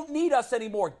 You don't need us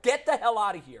anymore. Get the hell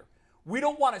out of here. We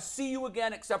don't want to see you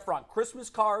again except for on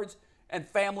Christmas cards and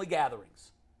family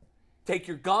gatherings. Take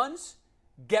your guns,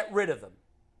 get rid of them.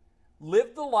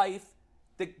 Live the life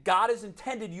that God has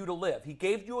intended you to live. He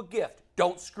gave you a gift.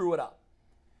 Don't screw it up.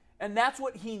 And that's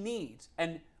what he needs.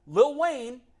 And Lil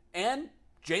Wayne and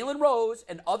Jalen Rose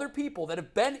and other people that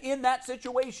have been in that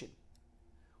situation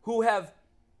who have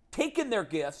taken their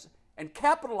gifts and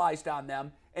capitalized on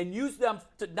them and used them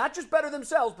to not just better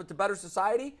themselves, but to better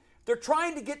society, they're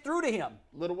trying to get through to him.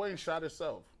 Lil Wayne shot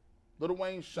himself. Lil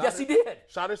Wayne shot Yes, he did.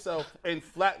 Shot himself and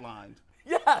flatlined.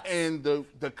 Yes. And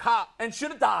the cop. And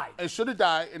should have died.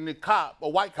 And the cop, a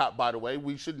white cop, by the way,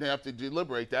 we shouldn't have to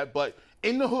deliberate that, but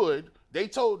in the hood, they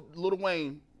told Lil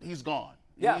Wayne he's gone.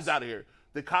 Yes. He's out of here.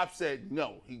 The cop said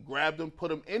no. He grabbed him,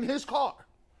 put him in his car,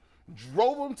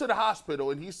 drove him to the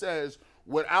hospital, and he says,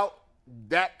 without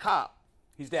that cop,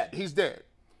 he's dead. He's dead.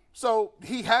 So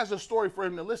he has a story for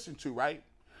him to listen to, right?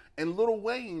 And Lil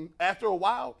Wayne, after a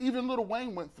while, even Lil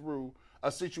Wayne went through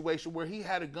a situation where he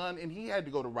had a gun and he had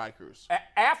to go to Rikers.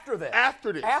 After this.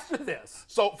 After this.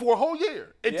 So for a whole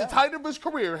year, at the height of his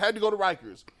career, had to go to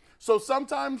Rikers. So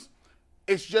sometimes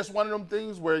it's just one of them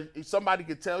things where somebody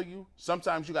could tell you,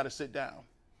 sometimes you got to sit down.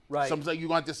 Right. Sometimes you're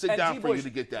going to have to sit down for you to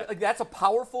get that. Like, that's a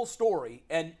powerful story.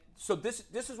 And so this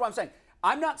is what I'm saying.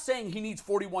 I'm not saying he needs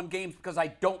 41 games because I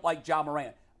don't like Ja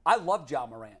Morant. I love Ja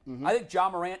Morant. I think Ja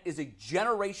Morant is a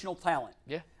generational talent.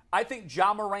 Yeah. I think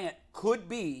Ja Morant could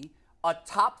be a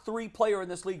top 3 player in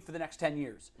this league for the next 10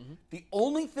 years. The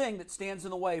only thing that stands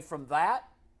in the way from that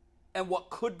and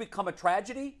what could become a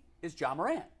tragedy is Ja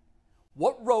Morant.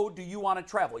 What road do you want to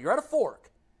travel? You're at a fork.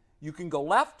 You can go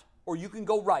left or you can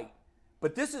go right.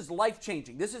 But this is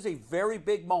life-changing. This is a very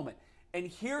big moment. And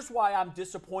here's why I'm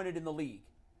disappointed in the league.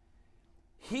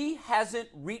 He hasn't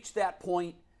reached that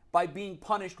point by being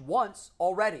punished once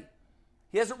already.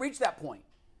 He hasn't reached that point.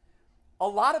 A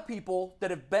lot of people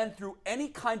that have been through any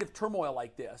kind of turmoil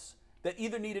like this, that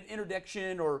either need an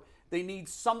interdiction or they need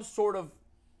some sort of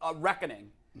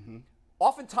reckoning,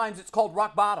 oftentimes it's called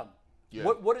rock bottom. Yeah.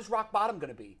 What is rock bottom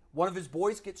going to be? One of his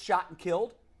boys gets shot and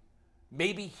killed?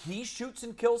 Maybe he shoots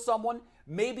and kills someone?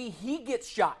 Maybe he gets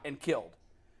shot and killed.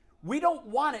 We don't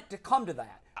want it to come to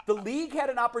that. The league had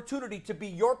an opportunity to be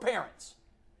your parents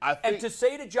and to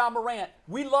say to Ja Morant,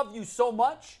 we love you so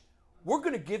much, we're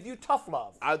going to give you tough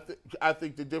love. I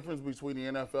think the difference between the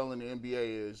NFL and the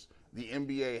NBA is the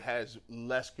NBA has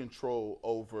less control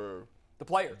over the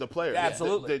player. Yeah,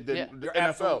 absolutely. The You're NFL.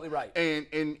 absolutely right. And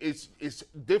it's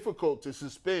difficult to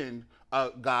suspend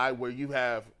guy where you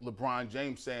have LeBron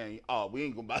James saying, "Oh, we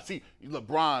ain't gonna see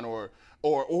LeBron or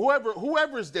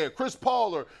whoever is there, Chris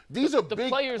Paul or these are the big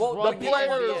players. Well, the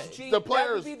players. That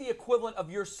would be the equivalent of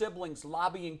your siblings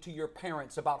lobbying to your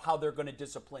parents about how they're going to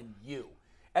discipline you.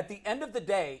 At the end of the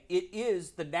day, it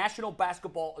is the National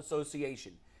Basketball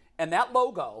Association. And that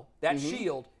logo, that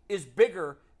shield, is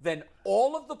bigger than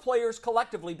all of the players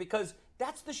collectively because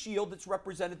that's the shield that's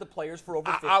represented the players for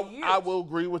over 50 years. I will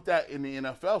agree with that in the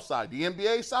NFL side. The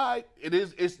NBA side,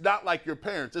 it's not like your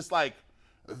parents. It's like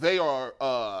they are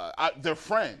they're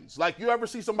friends. Like you ever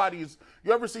see somebody's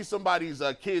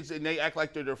kids and they act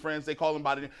like they're their friends. They call them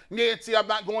by the name. Nancy, I'm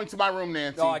not going to my room,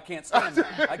 Nancy. No, I can't stand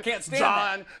that. I can't stand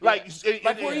John, that.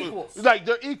 like we're equals. Like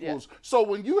they're equals. Yeah. So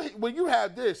when you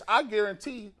have this, I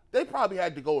guarantee they probably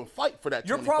had to go and fight for that.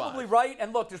 You're 25. probably right.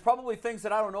 And look, there's probably things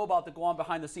that I don't know about that go on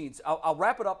behind the scenes. I'll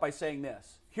wrap it up by saying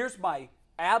this. Here's my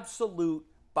absolute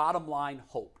bottom line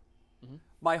hope.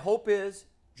 My hope is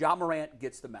Ja Morant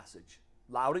gets the message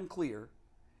loud and clear,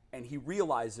 and he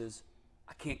realizes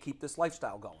I can't keep this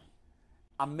lifestyle going.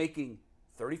 I'm making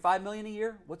 $35 million a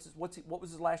year. What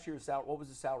was his last year's salary? What was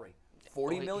his salary?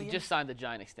 $40 million? He just signed the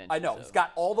giant extension. I know. So. He's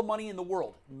got all the money in the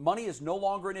world. Money is no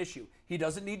longer an issue. He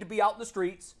doesn't need to be out in the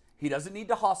streets. He doesn't need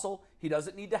to hustle. He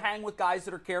doesn't need to hang with guys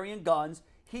that are carrying guns.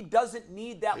 He doesn't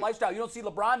need that lifestyle. You don't see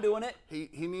LeBron doing it.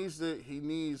 He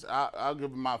needs. I'll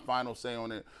give him my final say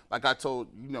on it. Like I told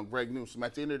Greg Newsom.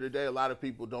 At the end of the day, a lot of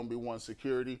people don't be wanting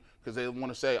security because they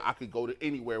want to say I could go to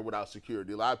anywhere without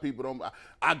security. A lot of people don't.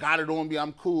 I got it on me.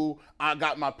 I'm cool. I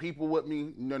got my people with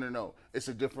me. No. It's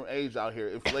a different age out here.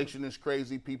 Inflation is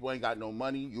crazy. People ain't got no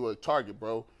money. You're a target,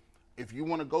 bro. If you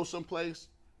want to go someplace,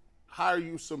 hire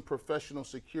you some professional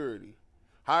security.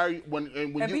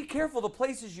 Be careful the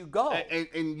places you go.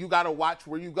 And you got to watch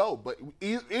where you go. But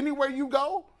anywhere you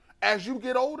go, as you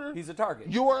get older, he's a target.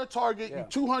 You are a target. Yeah.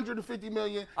 $250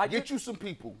 million. Get you some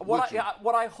people.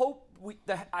 I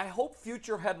hope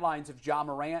future headlines of Ja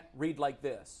Morant read like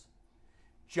this: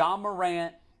 Ja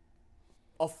Morant,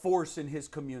 a force in his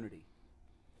community.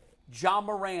 Ja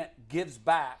Morant gives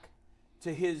back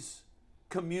to his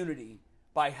community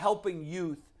by helping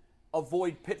youth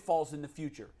avoid pitfalls in the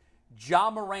future. Ja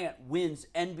Morant wins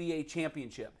NBA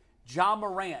championship. Ja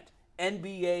Morant,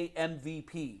 NBA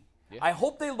MVP. Yeah. I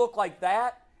hope they look like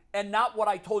that and not what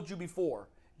I told you before.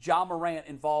 Ja Morant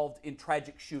involved in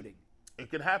tragic shooting.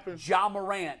 It could happen. Ja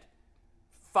Morant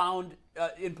found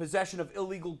in possession of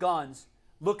illegal guns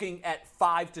looking at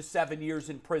 5 to 7 years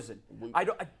in prison. I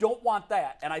don't want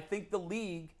that. And I think the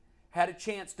league had a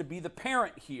chance to be the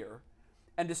parent here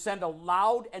and to send a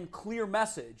loud and clear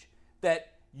message that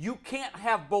you can't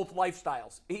have both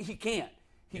lifestyles. He can't.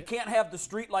 He can't have the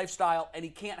street lifestyle and he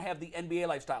can't have the NBA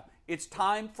lifestyle. It's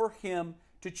time for him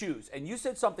to choose. And you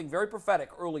said something very prophetic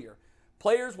earlier.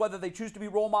 Players, whether they choose to be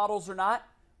role models or not,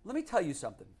 let me tell you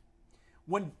something.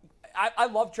 When I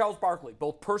love Charles Barkley,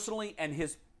 both personally and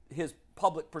his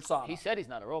public persona. He said he's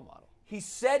not a role model. He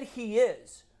said he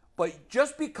is. But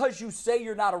just because you say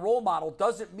you're not a role model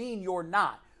doesn't mean you're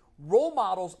not. Role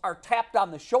models are tapped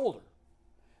on the shoulder.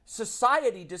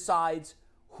 Society decides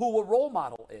who a role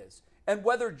model is. And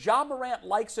whether Ja Morant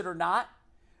likes it or not,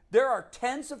 there are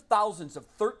tens of thousands of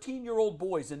 13-year-old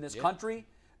boys in this country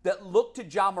that look to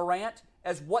Ja Morant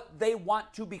as what they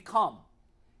want to become.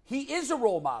 He is a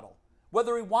role model,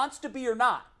 whether he wants to be or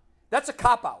not. That's a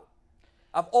cop-out.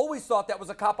 I've always thought that was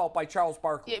a cop-out by Charles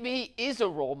Barkley. I mean, he is a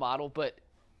role model, but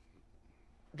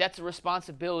that's a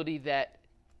responsibility that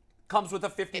comes with a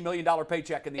 $50 million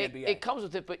paycheck in the NBA. It comes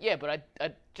with it, but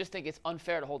I just think it's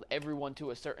unfair to hold everyone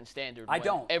to a certain standard. I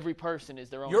don't. Every person is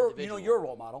their own individual. You're a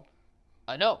role model.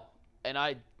 I know, and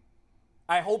I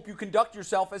hope you conduct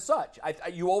yourself as such.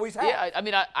 You always have. Yeah, I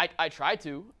mean, I try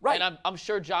to. Right. And I'm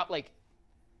sure Ja,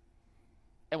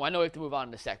 and I know we have to move on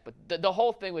in a sec, but the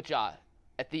whole thing with Ja,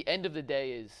 at the end of the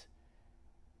day is,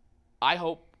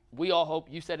 we all hope,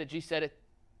 you said it, G said it,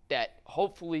 that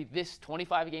hopefully this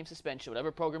 25-game suspension, whatever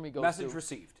program he goes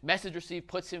Message received,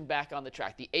 puts him back on the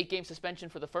track. The 8-game suspension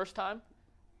for the first time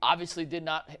obviously did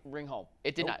not ring home.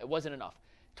 It did not. It wasn't enough.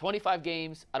 25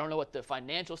 games, I don't know what the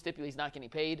financial stipulation, he's not getting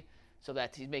paid, so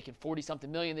that he's making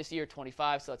 40-something million this year,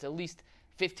 25, so that's at least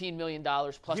 $15 million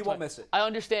plus. He won't miss it. I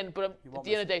understand, but at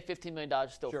the end of the day, $15 million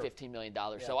is still $15 million.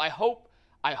 Yeah. So I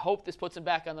hope this puts him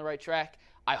back on the right track.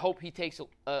 I hope he takes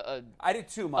I did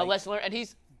too, Mike. A lesson learned, and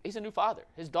he's a new father.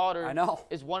 His daughter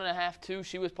is 1.5, 2.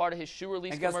 She was part of his shoe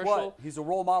release commercial. And guess what? He's a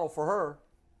role model for her.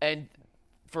 And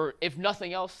if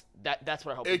nothing else, that's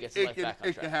what I hope he gets his life back on track.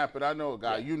 It can happen. I know a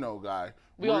guy. Yeah. You know a guy.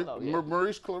 We all know. Yeah.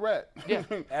 Maurice Claret. Yeah,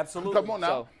 absolutely. Come on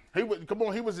now. He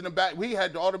was in the back. He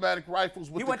had the automatic rifles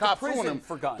with the cops on him. He went to prison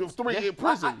for guns. 3-year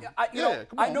prison.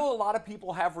 I know a lot of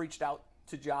people have reached out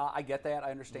to Ja. I get that.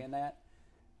 I understand that.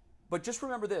 But just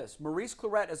remember this. Maurice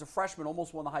Clarett, as a freshman,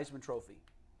 almost won the Heisman Trophy.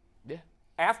 Yeah.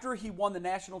 After he won the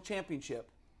national championship,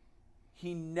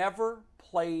 he never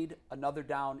played another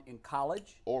down in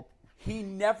college. He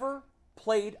never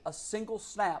played a single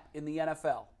snap in the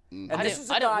NFL. And I didn't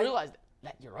realize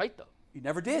that. You're right, though. He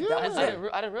never did. Yeah. That was I it.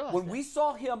 didn't realize when that. we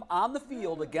saw him on the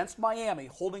field against Miami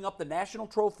holding up the national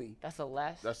trophy, That's the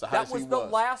last. That's the that highest was he the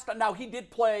was. last. Now, he did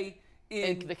play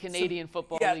in the Canadian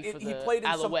Football League for he the played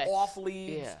in some Alouettes. off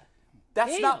leagues. Yeah.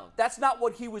 That's not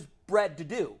what he was bred to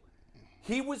do.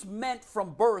 He was meant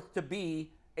from birth to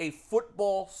be a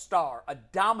football star, a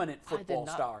dominant football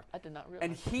star. I did not realize.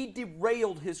 And he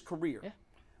derailed his career.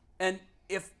 Yeah.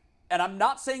 And I'm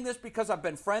not saying this because I've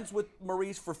been friends with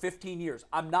Maurice for 15 years.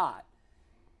 I'm not.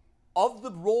 Of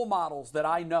the role models that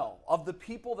I know, of the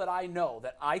people that I know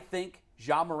that I think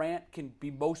Ja Morant can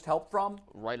be most helped from,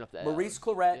 right up there. Maurice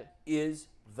Clarett is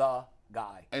the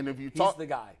guy. And if He's the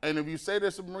guy. And if you say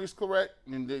this to Maurice Clarett,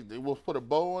 and they will put a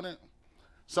bow on it,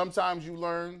 sometimes you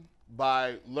learn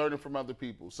by learning from other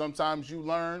people. Sometimes you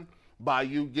learn by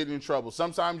you getting in trouble.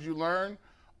 Sometimes you learn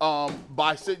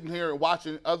by sitting here and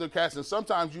watching other cats, and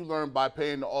sometimes you learn by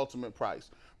paying the ultimate price.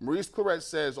 Maurice Clarett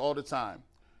says all the time,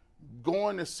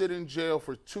 going to sit in jail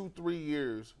for 2-3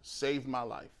 years saved my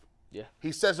life. Yeah.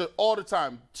 He says it all the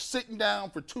time. Sitting down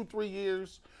for 2-3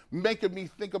 years, making me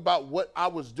think about what I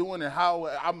was doing and how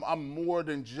I'm more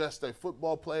than just a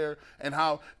football player, and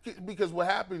how, because what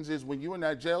happens is when you're in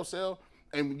that jail cell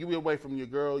and you away from your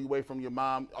girl, you away from your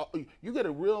mom, you get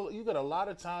a lot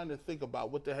of time to think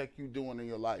about what the heck you doing in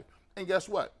your life. And guess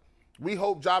what? We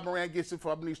hope Ja Morant gets it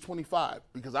for at least 25,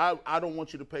 because I don't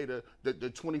want you to pay the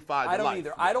 25 I to don't life.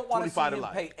 either. I don't want to see him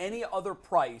life. pay any other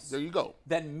price There you go.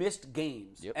 than missed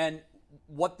games. Yep. And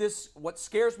what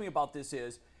scares me about this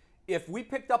is, if we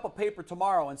picked up a paper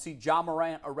tomorrow and see Ja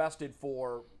Morant arrested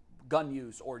for gun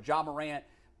use, or Ja Morant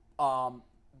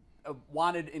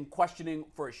wanted in questioning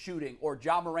for a shooting, or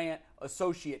Ja Morant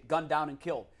associate gunned down and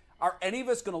killed, are any of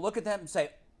us going to look at them and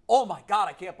say, oh my God,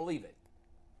 I can't believe it?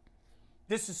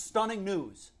 This is stunning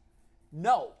news.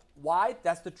 No. Why?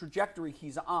 That's the trajectory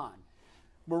he's on.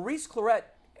 Maurice Clarett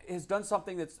has done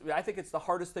something I think it's the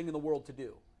hardest thing in the world to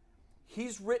do.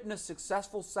 He's written a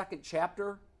successful second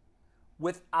chapter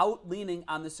without leaning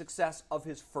on the success of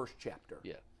his first chapter.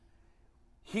 Yeah.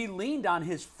 He leaned on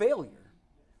his failure.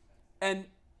 And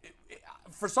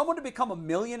for someone to become a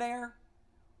millionaire,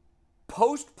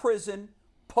 post-prison,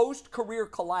 post-career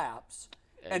collapse,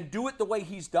 and do it the way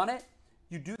he's done it,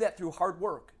 you do that through hard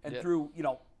work and through,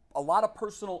 a lot of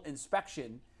personal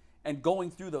inspection and going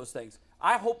through those things.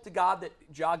 I hope to God that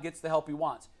Ja gets the help he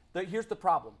wants. Here's the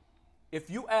problem. If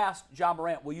you ask Ja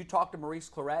Morant, will you talk to Maurice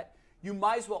Clarett? You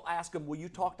might as well ask him, will you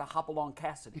talk to Hopalong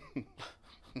Cassidy?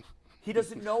 He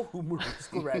doesn't know who Maurice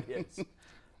Clarett is.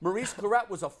 Maurice Clarett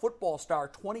was a football star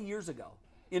 20 years ago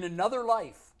in another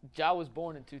life. Ja was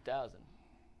born in 2000.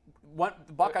 The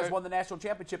Buckeyes won the national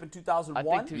championship in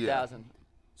 2001. I think 2000.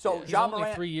 So He's Ja only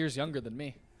Morant, 3 years younger than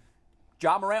me.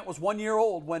 Ja Morant was 1 year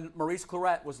old when Maurice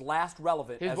Clarett was last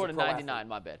relevant. He was as born a in pro 99, athlete.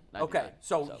 my bad. 99. Okay,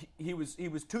 so he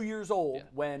was 2 years old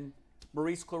when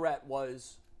Maurice Clarett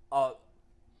was a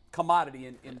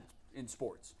commodity in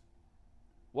sports.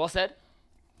 Well said.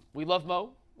 We love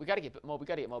Mo. We got to get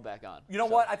Mo back on. You know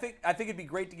what? I think it'd be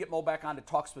great to get Mo back on to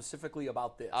talk specifically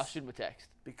about this. I'll shoot him a text.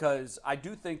 Because I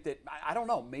do think that, I don't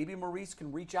know, maybe Maurice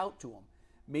can reach out to him.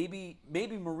 Maybe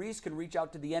Maurice can reach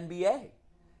out to the NBA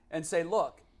and say,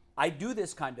 look, I do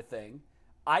this kind of thing.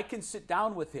 I can sit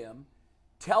down with him,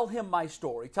 tell him my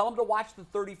story, tell him to watch the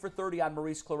 30 for 30 on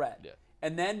Maurice Clarett. Yeah.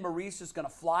 And then Maurice is going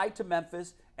to fly to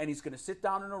Memphis, and he's going to sit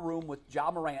down in a room with Ja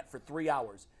Morant for 3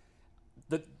 hours.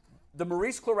 The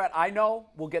Maurice Clarett I know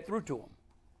will get through to him.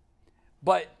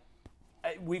 But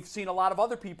we've seen a lot of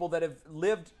other people that have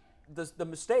lived the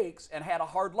mistakes and had a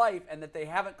hard life, and that they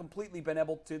haven't completely been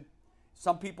able to.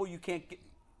 Some people you can't get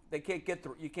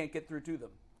through to them.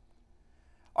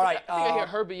 All right. I think I hear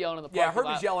Herbie yelling in the parking lot. Yeah,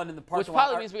 Herbie's yelling in the parking lot. Which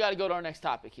probably means we got to go to our next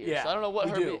topic here. Yeah, so I don't know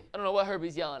what we do. I don't know what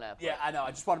Herbie's yelling at. But. Yeah, I know.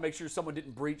 I just want to make sure someone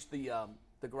didn't breach the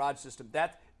garage system.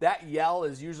 That yell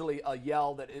is usually a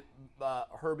yell that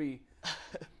Herbie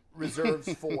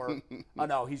reserves for. Oh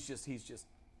no, he's just.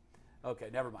 Okay,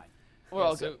 never mind.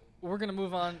 Well, so we're going to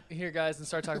move on here, guys, and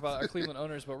start talking about our Cleveland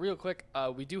owners. But real quick,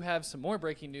 we do have some more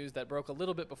breaking news that broke a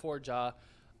little bit before Ja.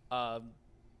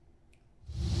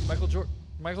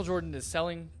 Michael Jordan is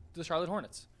selling the Charlotte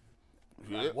Hornets.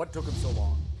 Yeah. What took him so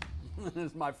long? This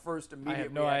is my first immediate I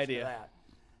have no reaction idea. to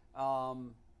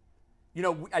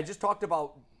that. I just talked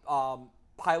about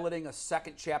piloting a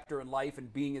second chapter in life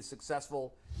and being as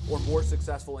successful or more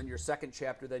successful in your second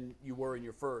chapter than you were in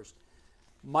your first.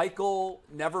 Michael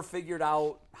never figured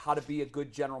out how to be a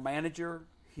good general manager.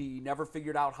 He never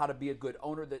figured out how to be a good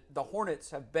owner. The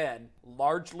Hornets have been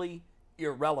largely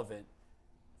irrelevant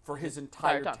for his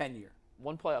entire tenure.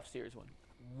 One playoff series win.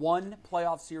 One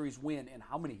playoff series win in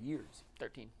how many years?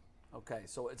 13. Okay,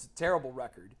 so it's a terrible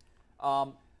record.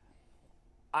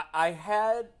 I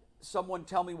had someone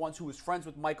tell me once who was friends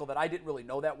with Michael that I didn't really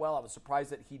know that well. I was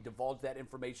surprised that he divulged that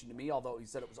information to me, although he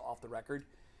said it was off the record.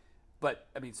 But,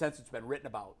 I mean, since it's been written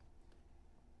about.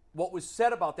 What was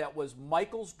said about that was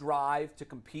Michael's drive to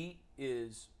compete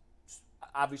is,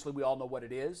 obviously we all know what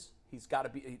it is. He's got to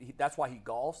be, that's why he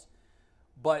golfs.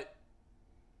 But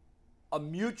a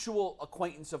mutual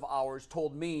acquaintance of ours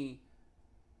told me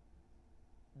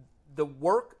the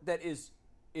work that is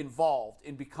involved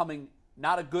in becoming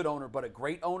not a good owner, but a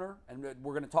great owner, and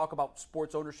we're going to talk about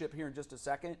sports ownership here in just a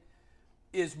second,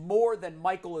 is more than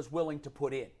Michael is willing to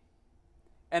put in.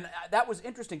 And that was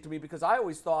interesting to me because I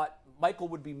always thought Michael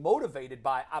would be motivated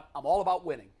by, I'm all about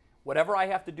winning, whatever I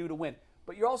have to do to win.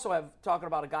 But you're also talking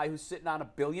about a guy who's sitting on $1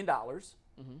 billion,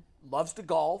 loves to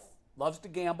golf, loves to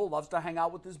gamble, loves to hang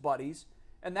out with his buddies.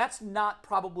 And that's not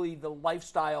probably the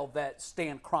lifestyle that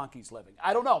Stan Kroenke's living.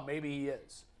 I don't know. Maybe he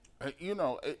is. You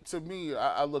know, to me,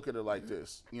 I look at it like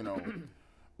this. You know,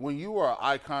 when you are an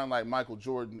icon like Michael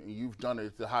Jordan and you've done it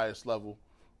at the highest level,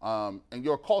 and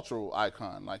you're a cultural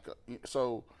icon,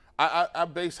 so I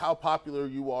base how popular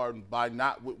you are by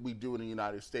not what we do in the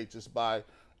United States, just by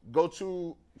go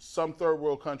to some third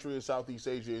world country in Southeast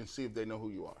Asia and see if they know who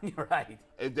you are. You're right.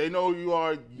 If they know who you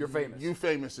are, you're famous. You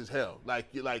famous as hell.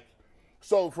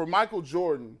 So for Michael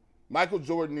Jordan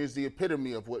is the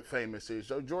epitome of what famous is.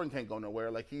 So Jordan can't go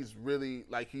nowhere. He's really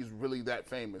that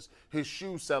famous. His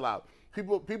shoes sell out.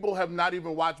 People have not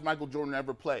even watched Michael Jordan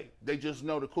ever play. They just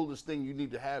know the coolest thing you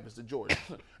need to have is the Jordan.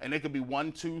 And they could be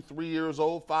 1, 2, 3 years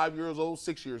old, 5 years old,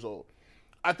 6 years old.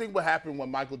 I think what happened with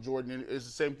Michael Jordan is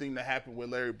the same thing that happened with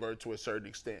Larry Bird to a certain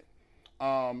extent.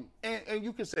 And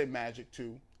you could say Magic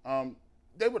too.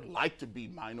 They would like to be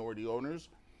minority owners,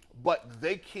 but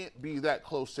they can't be that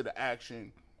close to the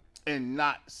action and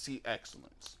not see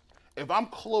excellence. If I'm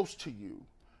close to you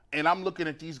and I'm looking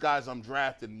at these guys I'm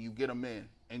drafting and you get them in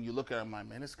and you look at him like,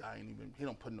 man, this guy he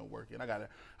don't put no work in. I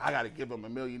gotta give him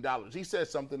 $1 million. He said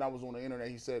something, I was on the internet,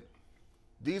 he said,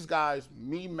 these guys,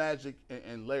 me, Magic,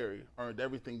 and Larry, earned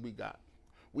everything we got.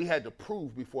 We had to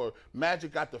prove before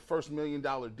Magic got the first $1 million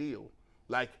deal.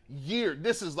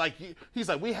 He's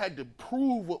like, we had to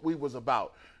prove what we was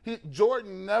about.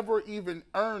 Jordan never even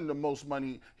earned the most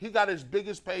money. He got his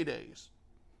biggest paydays,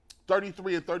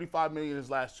 33 and 35 million his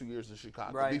last 2 years in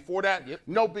Chicago. Right. Before that,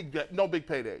 no big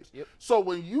paydays. Yep. So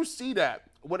when you see that,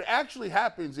 what actually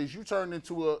happens is you turn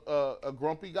into a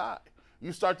grumpy guy.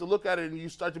 You start to look at it and you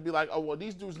start to be like, oh, well,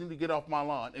 these dudes need to get off my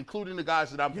lawn, including the guys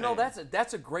that I'm paying. You know,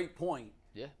 that's a great point.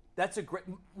 Yeah. That's a great.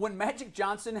 When Magic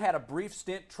Johnson had a brief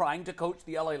stint trying to coach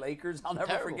the LA Lakers, I'll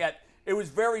never forget. It was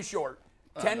very short,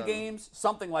 10 games,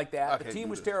 something like that. The team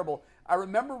was terrible. I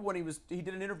remember when he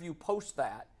did an interview post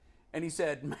that, and he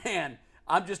said, "Man,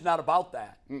 I'm just not about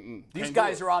that. These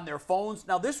guys are on their phones."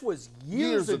 Now this was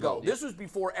years ago. This was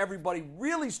before everybody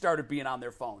really started being on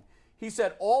their phone. He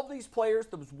said all these players,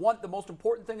 the most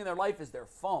important thing in their life is their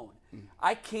phone.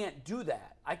 I can't do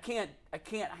that. I can't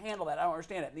handle that. I don't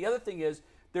understand it. And the other thing is,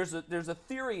 there's a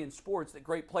theory in sports that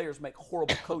great players make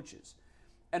horrible coaches.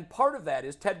 And part of that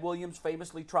is Ted Williams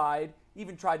famously tried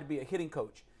to be a hitting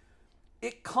coach.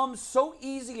 It comes so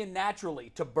easy and naturally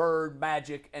to Bird,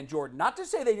 Magic, and Jordan. Not to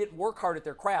say they didn't work hard at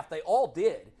their craft. They all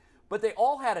did. But they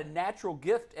all had a natural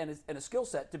gift and a skill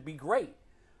set to be great.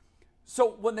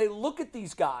 So when they look at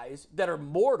these guys that are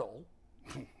mortal,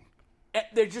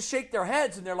 they just shake their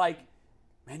heads and they're like,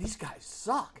 man, these guys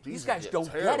suck. These guys don't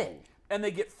get it. And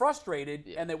they get frustrated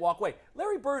and they walk away.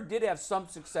 Larry Bird did have some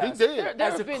success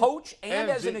as a coach and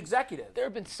as an executive. There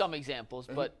have been some examples,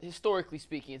 but historically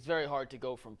speaking, it's very hard to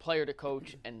go from player to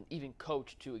coach and even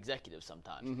coach to executive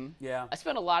sometimes. Yeah. I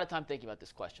spent a lot of time thinking about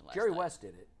this question last night. Jerry West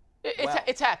did it.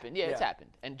 It's happened. Yeah, it's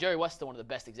happened. And Jerry West is one of the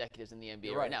best executives in the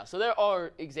NBA right now. So there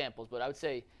are examples, but I would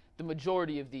say the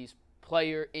majority of these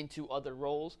player into other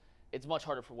roles, it's much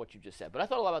harder for what you just said. But I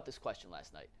thought a lot about this question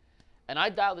last night. And I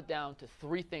dialed it down to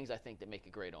 3 things I think that make a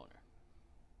great owner.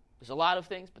 There's a lot of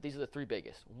things, but these are the 3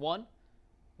 biggest. 1,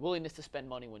 willingness to spend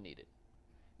money when needed.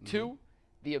 2,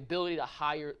 the ability to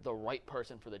hire the right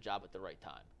person for the job at the right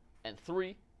time. And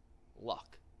 3,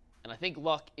 luck. And I think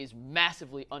luck is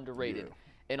massively underrated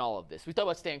in all of this. We talked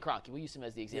about Stan Kroenke. We used him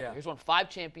as the example. Here's won 5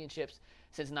 championships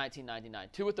since 1999.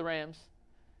 2 with the Rams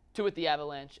 2 with the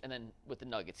Avalanche, and then with the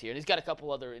Nuggets here. And he's got a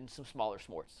couple other in some smaller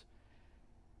sports.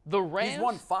 The Rams. He's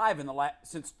won 5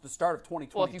 since the start of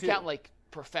 2022. Well, if you count like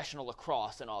professional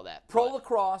lacrosse and all that. Pro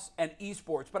lacrosse and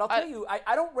esports. But I'll tell you,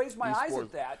 I don't raise my eyes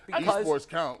at that because esports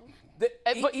count. But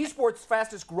esports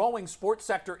fastest growing sports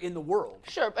sector in the world.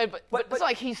 Sure, but it's not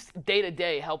like he's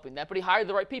day-to-day helping that, but he hired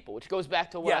the right people, which goes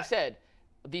back to what I said.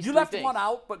 You left one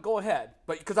out, but go ahead.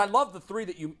 But because I love the 3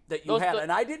 that you had,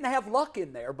 and I didn't have luck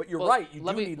in there, but you're right.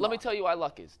 Let me tell you why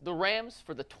luck is. The Rams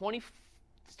for the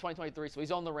 2023, so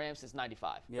he's owned the Rams since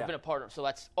 95. Yeah. They've been a partner, so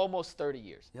that's almost 30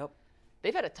 years. Yep.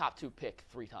 They've had a top 2 pick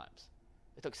 3 times.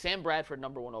 They took Sam Bradford,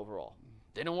 number 1 overall.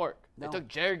 Didn't work. No. They took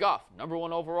Jared Goff, number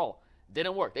 1 overall.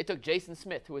 Didn't work. They took Jason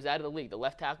Smith, who was out of the league, the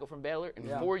left tackle from Baylor, in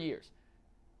 4 years.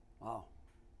 Wow.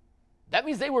 That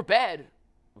means they were bad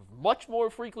much more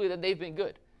frequently than they've been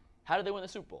good. How did they win the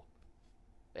Super Bowl?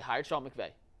 They hired Sean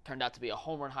McVay. Turned out to be a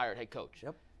home run hired head coach.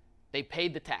 Yep. They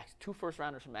paid the tax. 2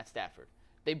 first-rounders from Matt Stafford.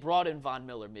 They brought in Von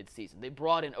Miller midseason. They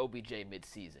brought in OBJ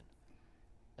midseason.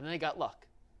 And then they got luck.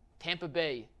 Tampa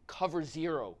Bay cover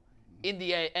 0 in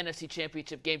the NFC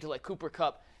Championship game to like Cooper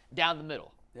Kupp down the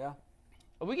middle. Yeah.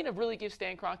 Are we going to really give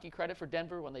Stan Kroenke credit for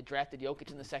Denver when they drafted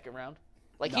Jokic in the 2nd round?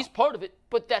 Like, No. he's part of it,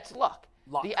 but that's luck.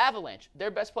 Luck. The Avalanche,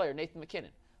 their best player, Nathan McKinnon,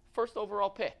 1st overall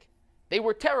pick. They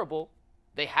were terrible.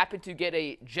 They happened to get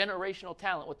a generational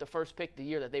talent with the 1st pick the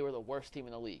year that they were the worst team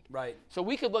in the league. Right. So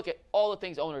we could look at all the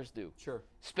things owners do. Sure.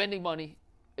 Spending money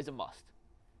is a must.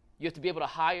 You have to be able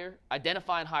to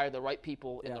identify and hire the right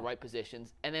people in the right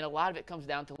positions, and then a lot of it comes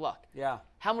down to luck. Yeah.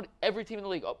 Every team in the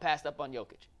league passed up on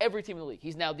Jokic. Every team in the league.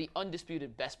 He's now the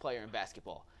undisputed best player in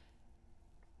basketball.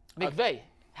 McVay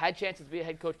had chances to be a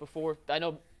head coach before. I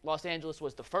know Los Angeles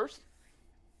was the first.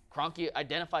 Kroenke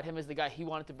identified him as the guy he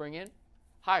wanted to bring in,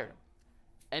 hired him.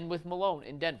 And with Malone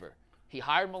in Denver, he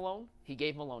hired Malone. He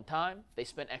gave Malone time. They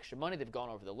spent extra money. They've gone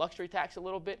over the luxury tax a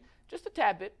little bit, just a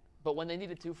tad bit. But when they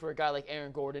needed to for a guy like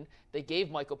Aaron Gordon, they gave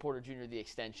Michael Porter Jr. the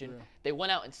extension. Yeah. They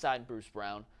went out and signed Bruce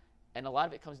Brown. And a lot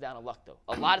of it comes down to luck, though.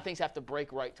 A lot of things have to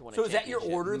break right to win a championship. So is that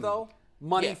your order, though?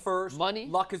 Money first, money.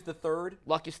 Luck is the 3rd?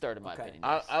 Luck is 3rd, in my opinion.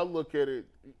 Yes. I look at it,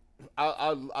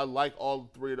 I like all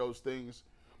 3 of those things.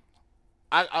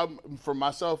 I'm for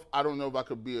myself, I don't know if I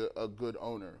could be a good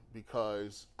owner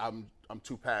because I'm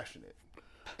too passionate.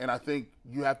 And I think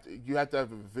you have to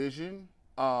have a vision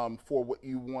for what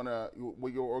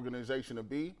what your organization to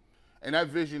be, and that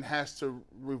vision has to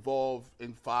revolve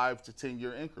in 5 to 10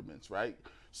 year increments, right?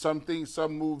 Some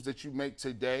moves that you make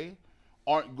today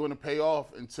aren't going to pay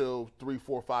off until 3,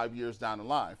 4, 5 years down the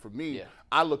line. For me,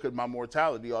 I look at my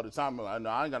mortality all the time. I know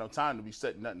I ain't got no time to be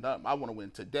setting nothing up. I want to win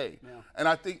today. Yeah. And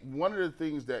I think one of the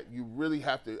things that you really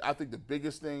have to, I think the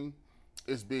biggest thing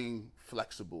is being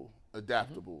flexible,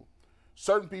 adaptable. Mm-hmm.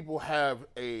 Certain people have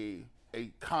a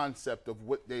concept of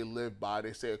what they live by.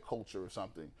 They say a culture or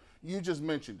something. You just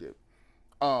mentioned it.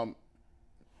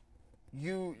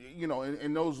 You know,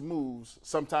 in those moves,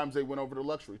 sometimes they went over the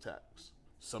luxury tax.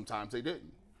 Sometimes they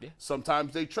didn't. Yeah.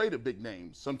 Sometimes they traded big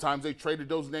names. Sometimes they traded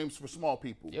those names for small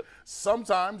people. Yep.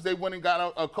 Sometimes they went and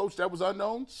got a coach that was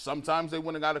unknown. Sometimes they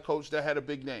went and got a coach that had a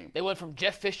big name. They went from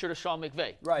Jeff Fisher to Sean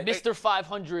McVay. Right. Mr.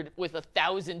 500 with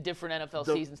 1,000 different NFL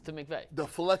seasons to McVay. The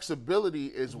flexibility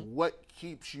is what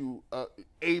keeps you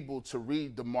able to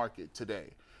read the market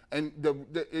today. And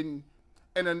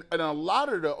and a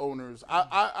lot of the owners,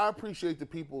 I appreciate the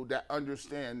people that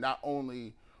understand not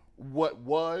only what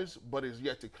was, but is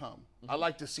yet to come. Mm-hmm. I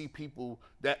like to see people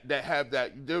that have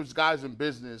that. There's guys in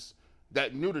business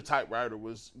that knew the typewriter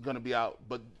was going to be out,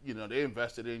 but they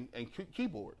invested in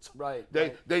keyboards. Right.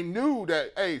 They knew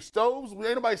that, hey, stoves,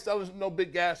 ain't nobody selling no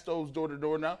big gas stoves door to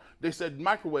door now. They said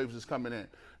microwaves is coming in.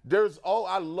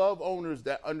 I love owners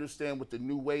that understand what the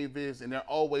new wave is, and they're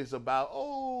always about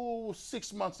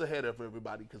 6 months ahead of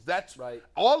everybody, because that's right.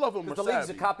 All of them are the savvy. league's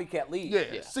a copycat league.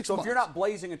 Yeah. 6 months. So if you're not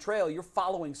blazing a trail, you're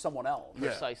following someone else. Yeah.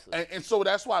 Precisely. And so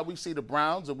that's why we see the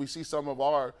Browns, and we see some of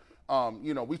our,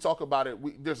 we talk about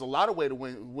it. There's a lot of way to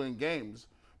win games,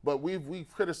 but we've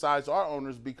criticized our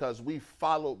owners because we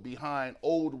followed behind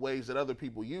old ways that other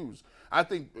people use. I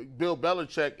think Bill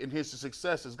Belichick in his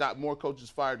success has got more coaches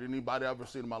fired than anybody I've ever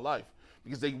seen in my life,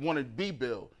 because they want to be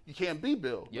Bill. You can't be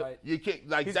Bill. Yep. Right. You can't,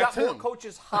 He's that's got more him.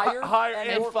 coaches hired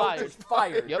and more fired. coaches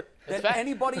fired Yep. than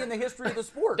anybody in the history of the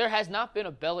sport. There has not been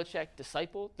a Belichick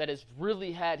disciple that has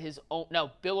really had his own.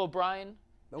 Now, Bill O'Brien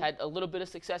had a little bit of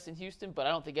success in Houston, but I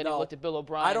don't think anyone looked at Bill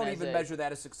O'Brien. I don't even measure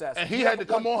that as success. And he had to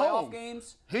come on home.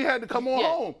 Games. He had to come on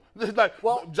home.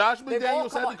 Josh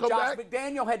McDaniels had to come back. Josh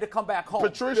McDaniel had to come back home.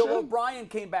 Patricia. Bill O'Brien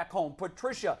came back home.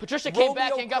 Patricia came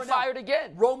back and got fired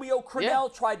again. Romeo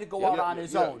Crennel tried to go out on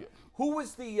his own. Who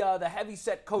was the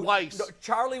heavy-set coach? Weiss. No,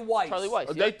 Charlie Weiss. Charlie Weiss.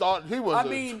 They thought he was.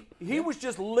 He was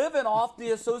just living off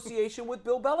the association with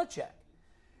Bill Belichick.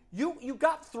 You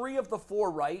got 3 of the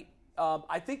 4 right.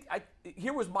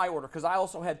 Here was my order because I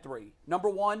also had 3. Number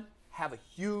 1, have a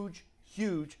huge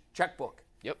checkbook.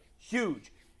 Yep.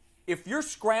 Huge. If you're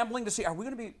scrambling to see, are we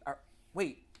going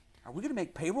to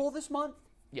make payroll this month?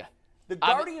 Yeah. The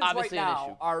Guardians right Obviously an now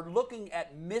issue. are looking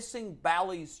at missing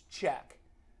Bally's check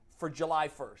for July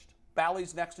 1st.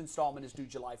 Bally's next installment is due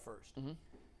July 1st. Mm-hmm.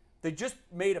 They just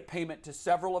made a payment to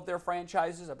several of their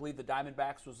franchises. I believe the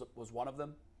Diamondbacks was one of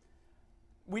them.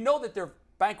 We know that they're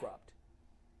bankrupt.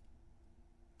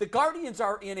 The Guardians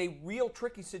are in a real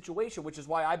tricky situation, which is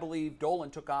why I believe Dolan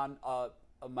took on a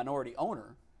minority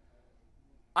owner.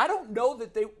 I don't know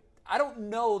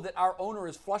that our owner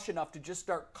is flush enough to just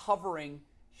start covering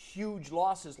huge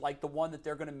losses like the one that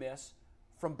they're going to miss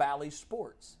from Bally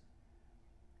Sports.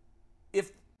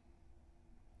 If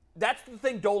that's the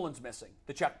thing Dolan's missing,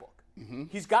 the checkbook. Mm-hmm.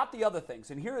 He's got the other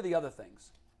things, and here are the other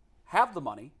things. Have the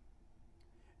money.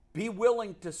 Be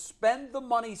willing to spend the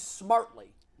money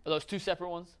smartly. Are those 2 separate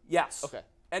ones? Yes. Okay.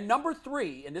 And number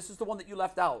 3, and this is the one that you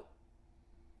left out,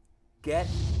 get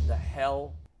the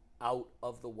hell out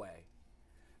of the way.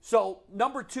 So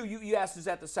number 2, you asked, is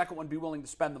that the second one, be willing to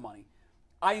spend the money?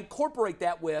 I incorporate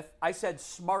that with, I said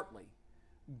smartly.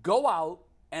 Go out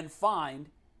and find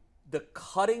the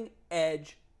cutting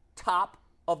edge, top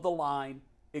of the line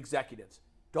executives.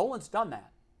 Dolan's done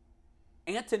that.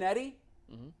 Antonetti,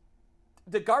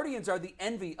 the Guardians are the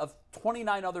envy of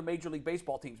 29 other Major League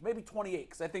Baseball teams, maybe 28,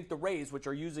 because I think the Rays, which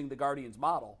are using the Guardians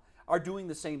model, are doing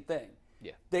the same thing.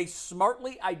 Yeah. They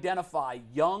smartly identify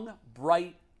young,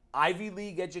 bright, Ivy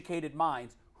League educated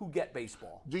minds who get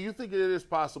baseball. Do you think it is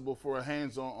possible for a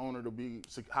hands-on owner to be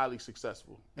highly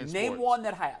successful in Name sports? one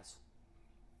that has.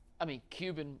 I mean,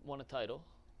 Cuban won a title.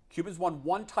 Cuban's won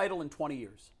 1 title in 20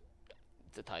 years.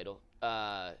 It's a title.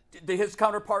 His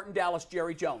counterpart in Dallas,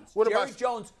 Jerry Jones. Jerry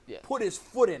Jones put his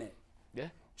foot in it. Yeah.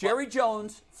 Jerry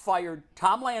Jones fired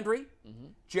Tom Landry. Mm-hmm.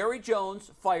 Jerry Jones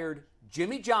fired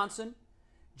Jimmy Johnson.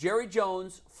 Jerry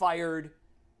Jones fired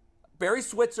Barry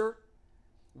Switzer.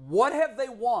 What have they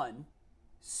won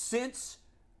since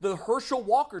the Herschel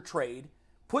Walker trade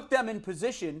put them in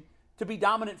position to be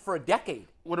dominant for a decade?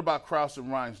 What about Krause and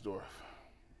Reinsdorf?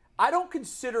 I don't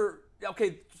consider,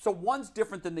 okay, so one's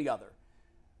different than the other.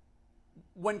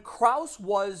 When Krause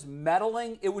was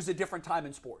meddling, it was a different time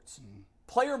in sports. Mm.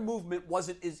 Player movement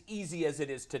wasn't as easy as it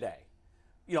is today.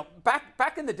 You know,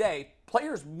 back in the day,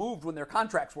 players moved when their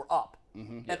contracts were up,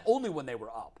 and only when they were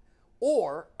up,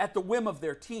 or at the whim of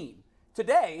their team.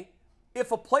 Today,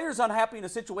 if a player's unhappy in a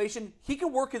situation, he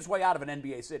can work his way out of an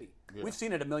NBA city. Yeah. We've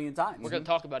seen it a million times. We're going to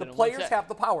talk about it in 1 The second. players have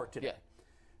the power today. Yeah.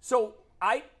 So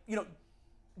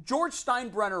George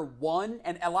Steinbrenner won,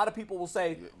 and a lot of people will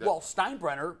say,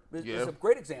 Steinbrenner is a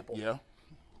great example. Yeah.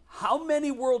 How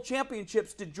many world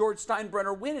championships did George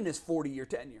Steinbrenner win in his 40-year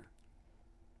tenure?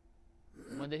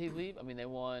 When did he leave? I mean, they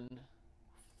won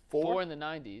 4 in the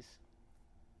 90s.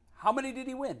 How many did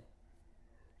he win?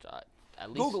 At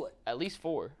least, Google it. At least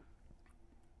 4.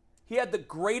 He had the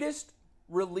greatest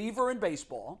reliever in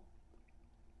baseball.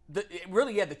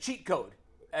 He had the cheat code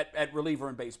at reliever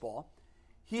in baseball.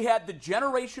 He had the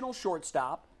generational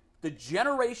shortstop, the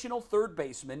generational third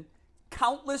baseman,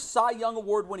 countless Cy Young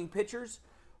Award-winning pitchers.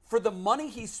 For the money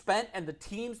he spent and the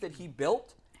teams that he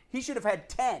built, he should have had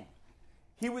 10.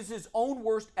 He was his own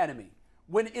worst enemy.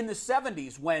 When in the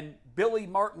 70s, when Billy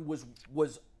Martin was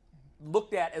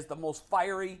looked at as the most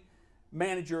fiery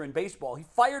manager in baseball, he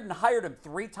fired and hired him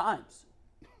 3 times.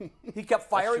 He kept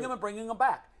firing him and bringing him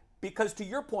back because, to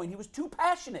your point, he was too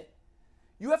passionate.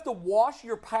 You have to wash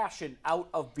your passion out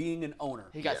of being an owner.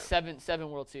 He got seven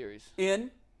World Series. In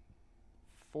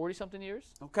 40-something years?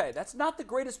 Okay, that's not the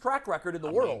greatest track record in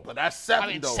the world. But that's 7,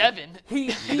 I mean, though. 7. He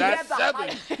had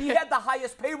the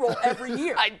highest payroll every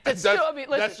year. Listen.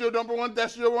 That's your number one.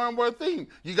 That's your one thing.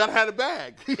 You gotta have the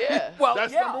bag. Yeah. Well,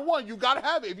 that's number one. You gotta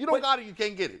have it. If you don't got it, you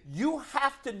can't get it. You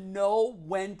have to know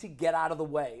when to get out of the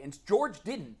way, and George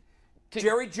didn't.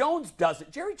 Jerry Jones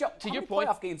doesn't. Jerry Jones. How many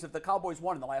playoff games have the Cowboys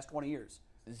won in the last 20 years?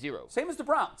 0. Same as the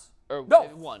Browns. No,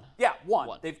 they've won. Yeah, one.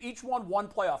 They've each won 1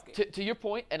 playoff game. To your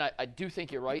point, and I do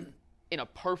think you're right. In a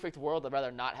perfect world, I'd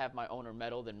rather not have my owner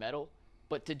meddle than meddle.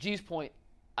 But to G's point,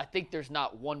 I think there's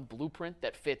not one blueprint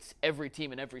that fits every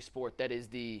team in every sport that is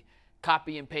the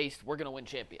copy and paste, we're going to win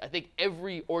champion. I think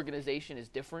every organization is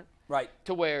different. Right.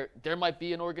 To where there might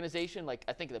be an organization, like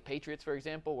I think of the Patriots, for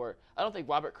example, where I don't think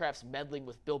Robert Kraft's meddling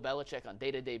with Bill Belichick on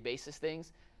day-to-day basis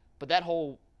things, but that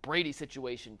whole Brady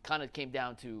situation kind of came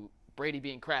down to Brady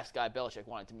being Kraft's guy, Belichick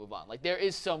wanted to move on. Like, there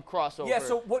is some crossover. Yeah,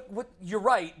 so what you're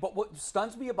right, but what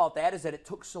stuns me about that is that it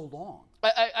took so long.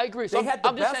 I agree. So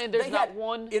I'm just saying there's not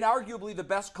one. Inarguably the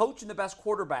best coach and the best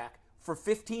quarterback for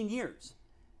 15 years.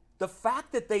 The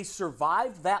fact that they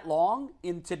survived that long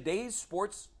in today's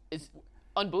sports is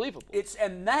unbelievable.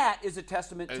 And that is a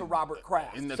testament to Robert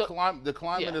Kraft. And the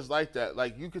climate is like that.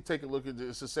 Like, you could take a look at it.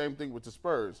 It's the same thing with the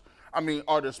Spurs. I mean,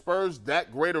 are the Spurs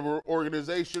that great of an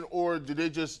organization, or did they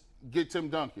just get Tim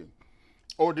Duncan?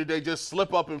 Or did they just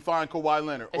slip up and find Kawhi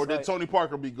Leonard? Or did Tony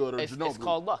Parker be good, or Ginobili? It's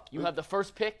called luck. You have the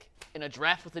first pick in a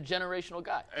draft with a generational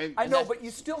guy. I know, but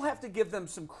you still have to give them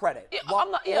some credit. Yeah,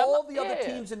 all the other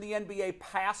teams in the NBA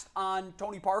passed on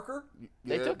Tony Parker.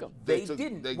 They took him. They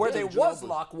didn't. Where there was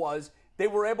luck was they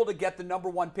were able to get the number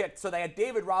one pick. So they had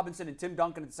David Robinson and Tim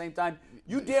Duncan at the same time.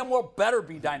 You damn well better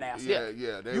be dynastic.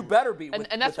 Yeah. You better be.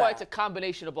 And that's why it's a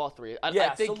combination of all three.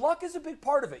 I think, so luck is a big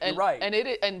part of it. You're right.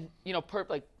 And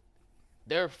like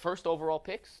their first overall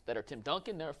picks that are Tim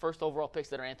Duncan, their first overall picks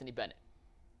that are Anthony Bennett.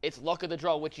 It's luck of the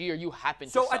draw which year you happen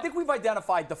to So sell. I think we've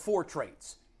identified the 4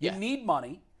 traits. You Yeah. need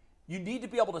money. You need to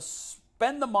be able to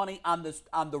spend the money on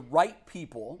the right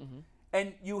people,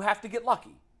 and you have to get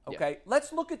lucky. Okay,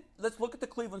 let's look at the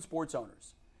Cleveland sports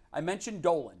owners. I mentioned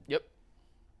Dolan. Yep.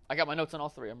 I got my notes on all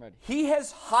 3. I'm ready. He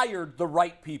has hired the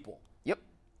right people. Yep.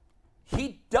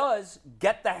 He does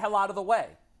get the hell out of the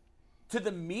way. To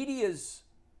the media's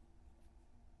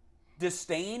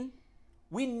disdain,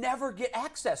 we never get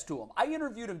access to him. I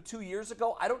interviewed him 2 years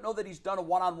ago. I don't know that he's done a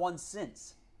one-on-one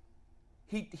since.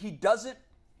 He doesn't.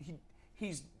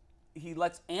 He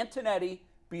lets Antonetti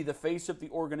be the face of the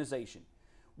organization.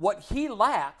 What he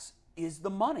lacks is the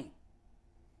money.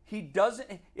 He doesn't.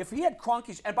 If he had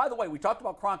Kroenke, and by the way, we talked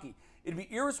about Kroenke. It'd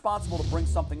be irresponsible to bring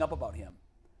something up about him.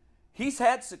 He's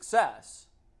had success.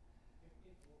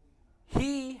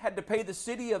 He had to pay the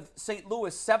city of St.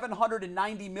 Louis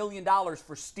 $790 million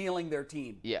for stealing their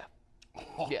team. Yeah.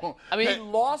 Yeah. I mean, he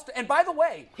lost. And by the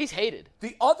way, he's hated.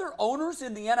 The other owners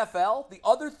in the NFL, the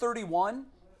other 31,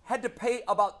 had to pay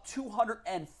about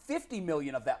 $250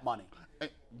 million of that money.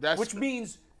 Which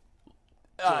means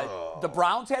the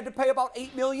Browns had to pay about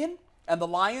 $8 million, and the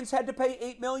Lions had to pay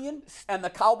 $8 million, and the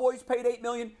Cowboys paid $8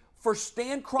 million for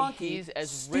Stan Kroenke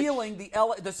stealing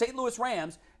the St. Louis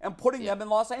Rams and putting them in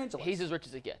Los Angeles. He's as rich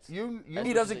as it gets.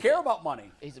 He doesn't care about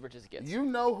money. He's as rich as it gets. You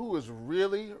know who is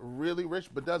really, really rich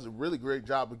but does a really great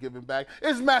job of giving back?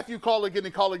 It's Matthew Colligan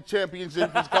and Colligan Champions in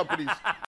his companies.